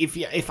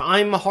if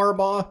I'm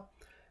Harbaugh,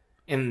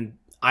 and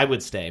I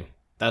would stay.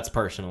 That's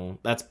personal.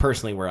 That's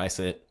personally where I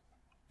sit.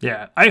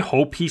 Yeah, I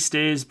hope he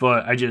stays,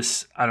 but I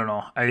don't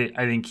know. I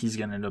think he's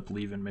gonna end up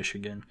leaving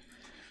Michigan.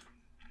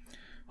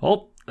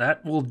 Well,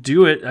 that will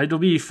do it. It'll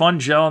be fun,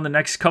 Gel, in the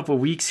next couple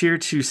of weeks here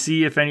to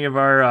see if any of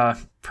our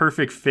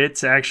perfect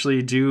fits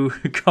actually do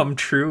come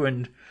true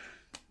and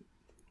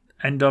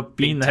end up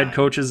being the head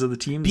coaches of the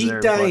teams Big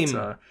there. Time.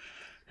 But,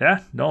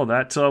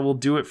 that will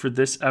do it for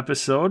this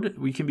episode.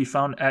 We can be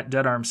found at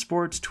Dead Arm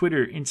Sports,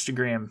 Twitter,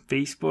 Instagram,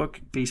 Facebook.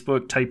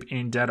 Facebook, type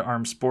in Dead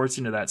Arm Sports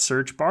into that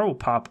search bar, will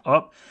pop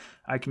up.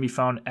 I can be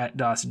found at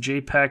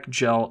DosJPEC,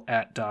 Gel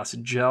at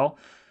DosGel.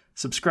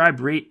 Subscribe,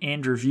 rate,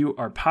 and review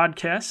our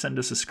podcast. Send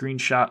us a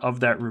screenshot of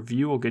that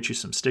review. We'll get you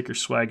some sticker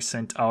swag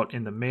sent out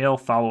in the mail.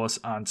 Follow us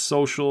on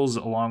socials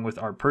along with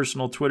our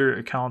personal Twitter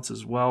accounts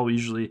as well. We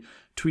usually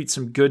tweet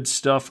some good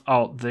stuff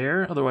out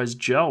there. Otherwise,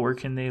 Gel, where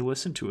can they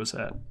listen to us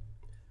at?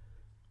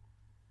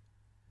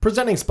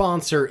 Presenting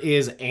sponsor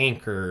is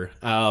Anchor,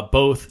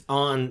 both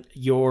on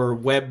your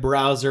web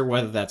browser,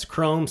 whether that's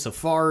Chrome,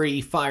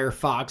 Safari,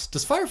 Firefox.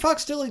 Does Firefox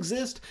still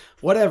exist?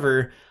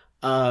 Whatever.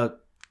 Yeah,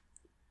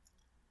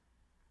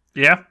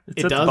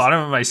 it's at the bottom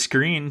of my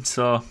screen,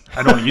 so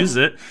I don't use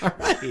it. All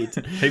right.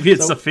 Maybe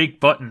it's a fake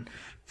button.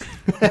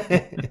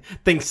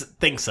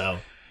 Think so.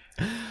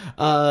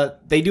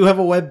 They do have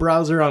a web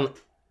browser on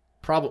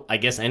I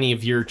guess any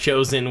of your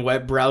chosen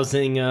web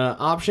browsing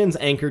options,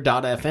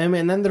 anchor.fm,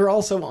 and then they're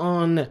also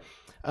on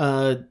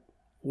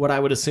what I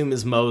would assume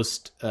is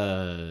most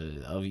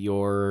of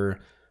your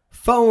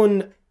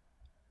phones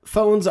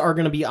are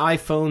going to be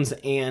iPhones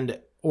and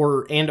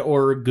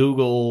or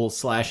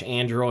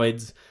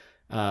Google/Androids,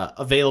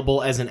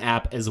 available as an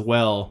app as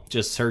well.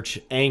 Just search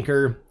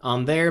Anchor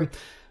on there.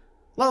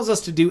 Allows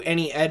us to do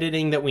any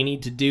editing that we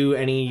need to do,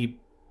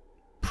 any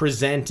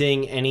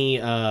presenting,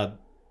 any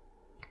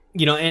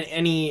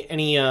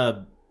any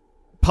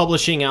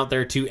publishing out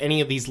there to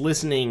any of these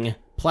listening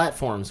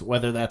platforms,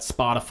 whether that's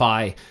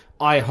Spotify,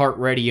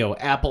 iHeartRadio,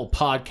 Apple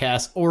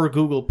Podcasts, or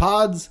Google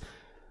Pods.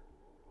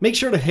 Make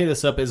sure to hit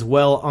us up as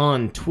well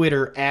on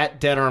Twitter at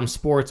Dead Arm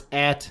Sports,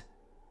 at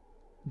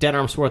Dead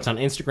Arm Sports on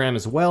Instagram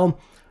as well.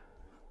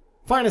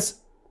 Find us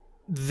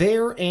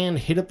there and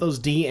hit up those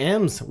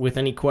DMs with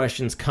any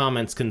questions,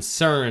 comments,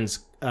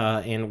 concerns.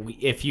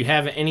 If you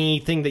have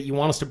anything that you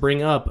want us to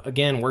bring up,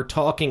 again, we're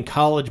talking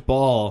college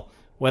ball,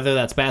 whether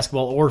that's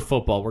basketball or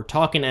football. We're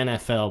talking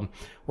NFL.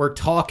 We're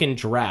talking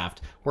draft.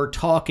 We're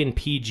talking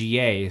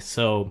PGA.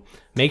 So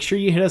make sure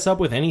you hit us up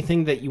with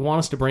anything that you want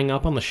us to bring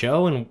up on the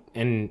show, and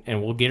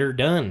we'll get her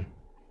done.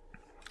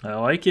 I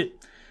like it.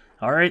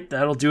 All right,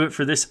 that'll do it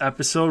for this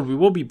episode. We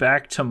will be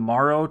back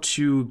tomorrow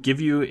to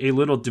give you a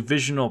little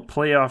divisional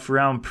playoff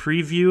round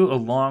preview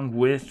along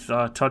with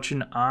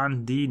touching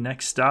on the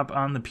next stop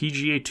on the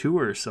PGA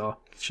Tour. So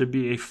it should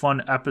be a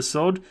fun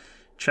episode.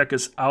 Check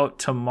us out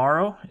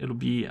tomorrow. It'll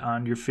be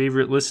on your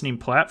favorite listening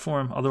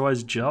platform.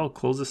 Otherwise, Gel,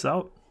 close us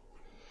out.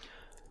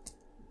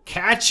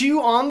 Catch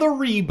you on the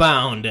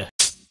rebound.